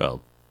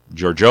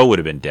 Georgiou would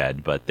have been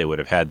dead, but they would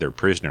have had their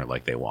prisoner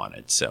like they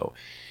wanted. So,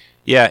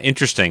 yeah,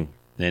 interesting.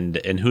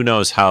 And who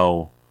knows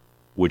how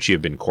would she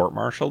have been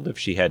court-martialed if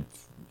she had,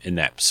 in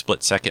that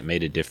split second,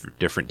 made a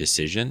different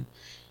decision?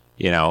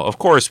 Of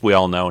course, we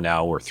all know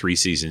now we're 3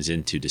 seasons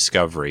into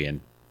Discovery, and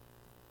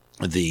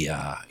the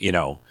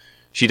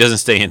she doesn't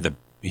stay in the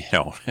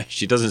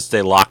she doesn't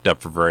stay locked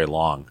up for very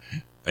long,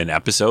 an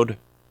episode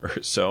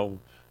or so.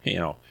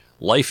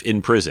 Life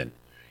in prison,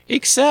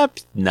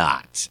 except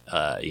not.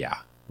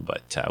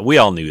 But we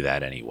all knew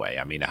that anyway.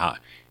 I mean,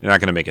 you're not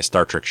going to make a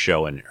Star Trek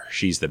show and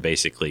she's the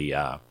basically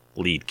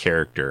lead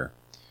character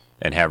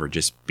and have her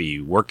just be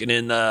working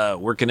in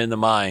the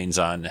mines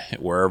on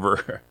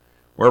wherever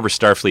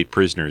Starfleet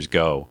prisoners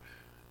go.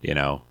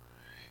 I've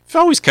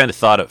always kind of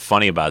thought it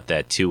funny about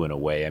that too, in a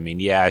way. I mean,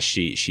 yeah,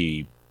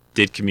 she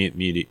did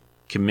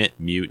commit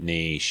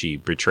mutiny. She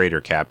betrayed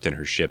her captain,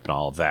 her ship, and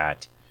all of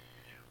that.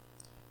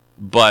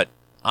 But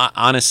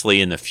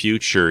honestly, in the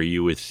future,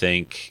 you would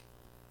think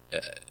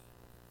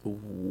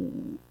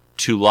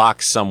to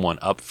lock someone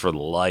up for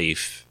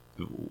life,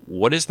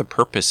 what is the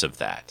purpose of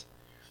that?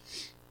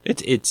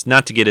 It's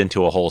not to get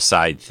into a whole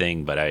side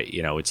thing, but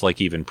it's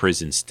like even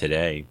prisons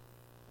today.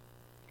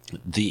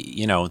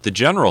 The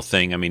general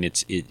thing, I mean,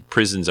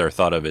 prisons are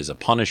thought of as a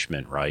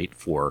punishment, right,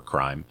 for a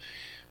crime,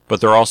 but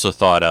they're also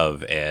thought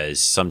of as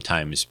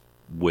sometimes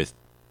with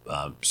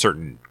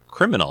certain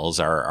criminals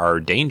are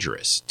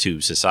dangerous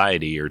to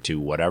society or to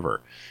whatever,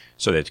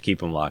 so they have to keep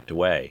them locked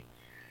away.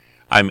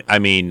 I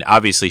mean,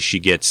 obviously she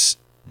gets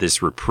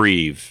this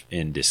reprieve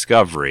in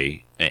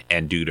Discovery,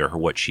 and due to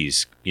what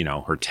she's,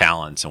 her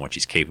talents and what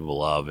she's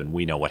capable of, and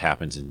we know what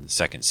happens in the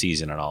second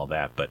season and all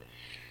that, but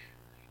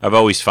I've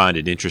always found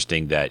it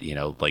interesting that,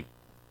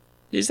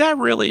 is that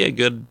really a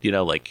good,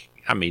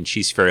 I mean,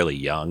 she's fairly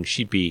young.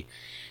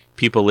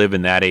 People live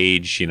in that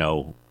age,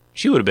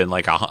 she would have been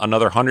like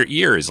another 100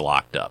 years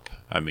locked up.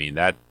 I mean,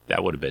 that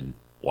would have been,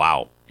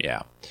 wow.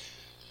 Yeah.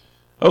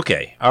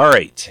 Okay. All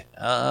right.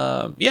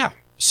 Yeah.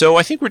 So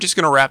I think we're just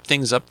going to wrap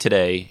things up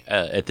today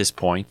at this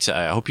point.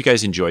 I hope you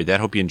guys enjoyed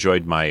that. Hope you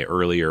enjoyed my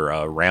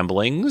earlier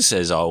ramblings,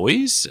 as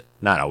always.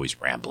 Not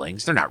always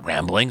ramblings. They're not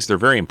ramblings. They're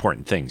very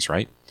important things,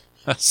 right?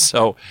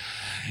 So,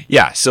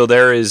 yeah. So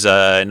there is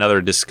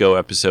another Disco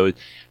episode.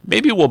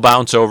 Maybe we'll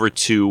bounce over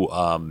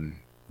to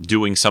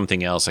doing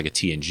something else like a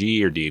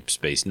TNG or Deep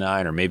Space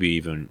Nine, or maybe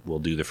even we'll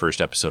do the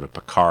first episode of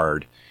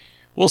Picard.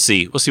 We'll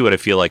see. We'll see what I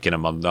feel like in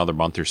another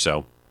month or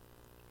so.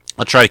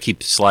 I'll try to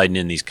keep sliding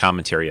in these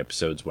commentary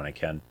episodes when I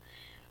can.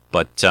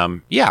 But,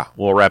 yeah,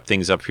 we'll wrap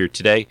things up here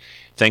today.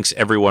 Thanks,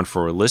 everyone,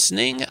 for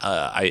listening.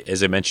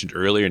 As I mentioned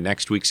earlier,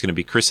 next week's going to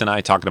be Chris and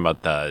I talking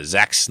about the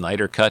Zack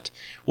Snyder cut.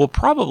 We'll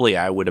probably,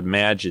 I would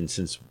imagine,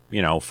 since,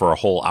 for a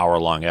whole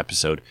hour-long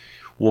episode,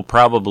 we'll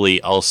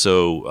probably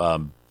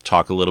also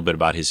talk a little bit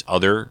about his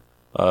other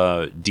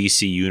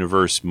DC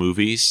Universe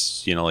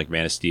movies, like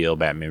Man of Steel,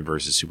 Batman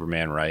vs.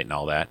 Superman, right, and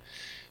all that.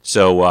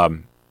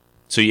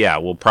 So yeah,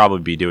 we'll probably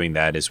be doing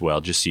that as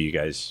well, just so you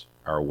guys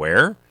are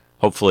aware.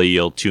 Hopefully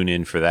you'll tune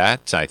in for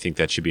that. I think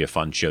that should be a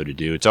fun show to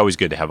do. It's always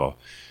good to have a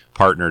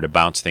partner to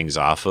bounce things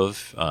off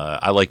of.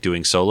 I like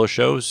doing solo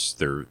shows.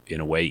 They're, in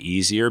a way,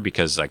 easier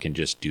because I can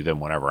just do them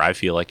whenever I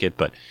feel like it.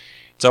 But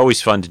it's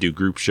always fun to do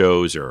group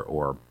shows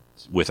or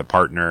with a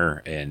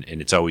partner, and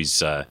it's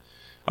always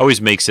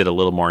makes it a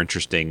little more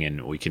interesting,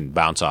 and we can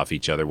bounce off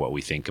each other what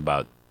we think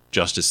about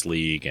Justice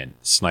League and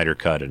Snyder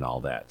Cut and all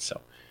that.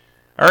 So,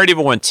 all right,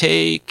 everyone,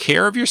 take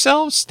care of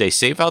yourselves. Stay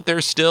safe out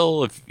there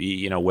still. If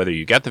whether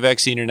you got the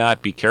vaccine or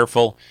not, be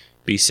careful,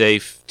 be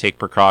safe, take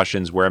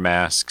precautions, wear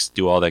masks,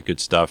 do all that good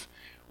stuff.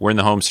 We're in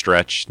the home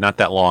stretch, not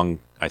that long,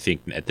 I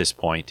think, at this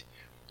point.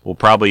 We'll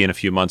probably in a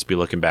few months be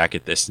looking back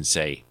at this and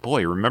say,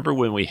 boy, remember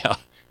when we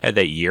had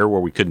that year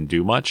where we couldn't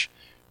do much.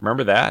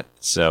 Remember that?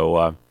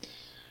 So,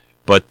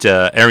 but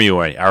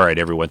anyway, all right,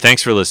 everyone.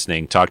 Thanks for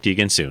listening. Talk to you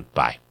again soon.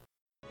 Bye.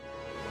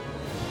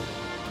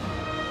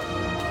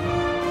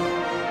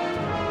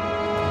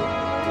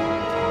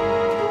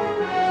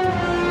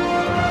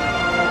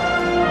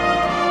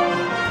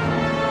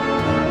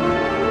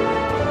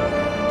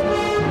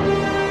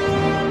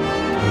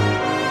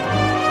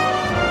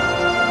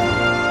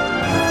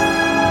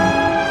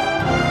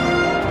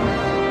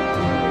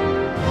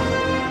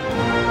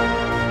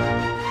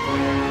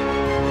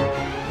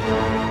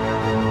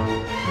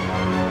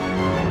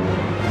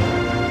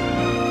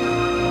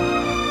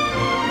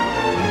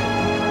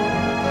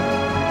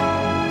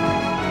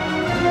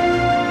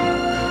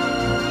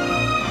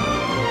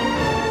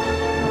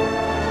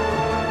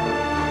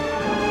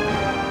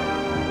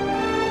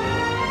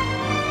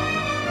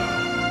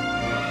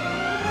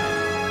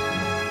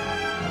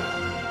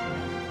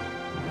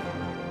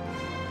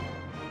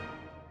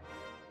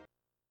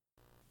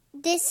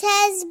 This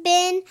has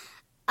been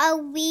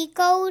a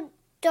Rico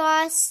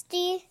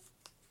Dorsey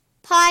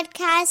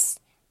podcast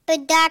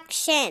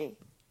production.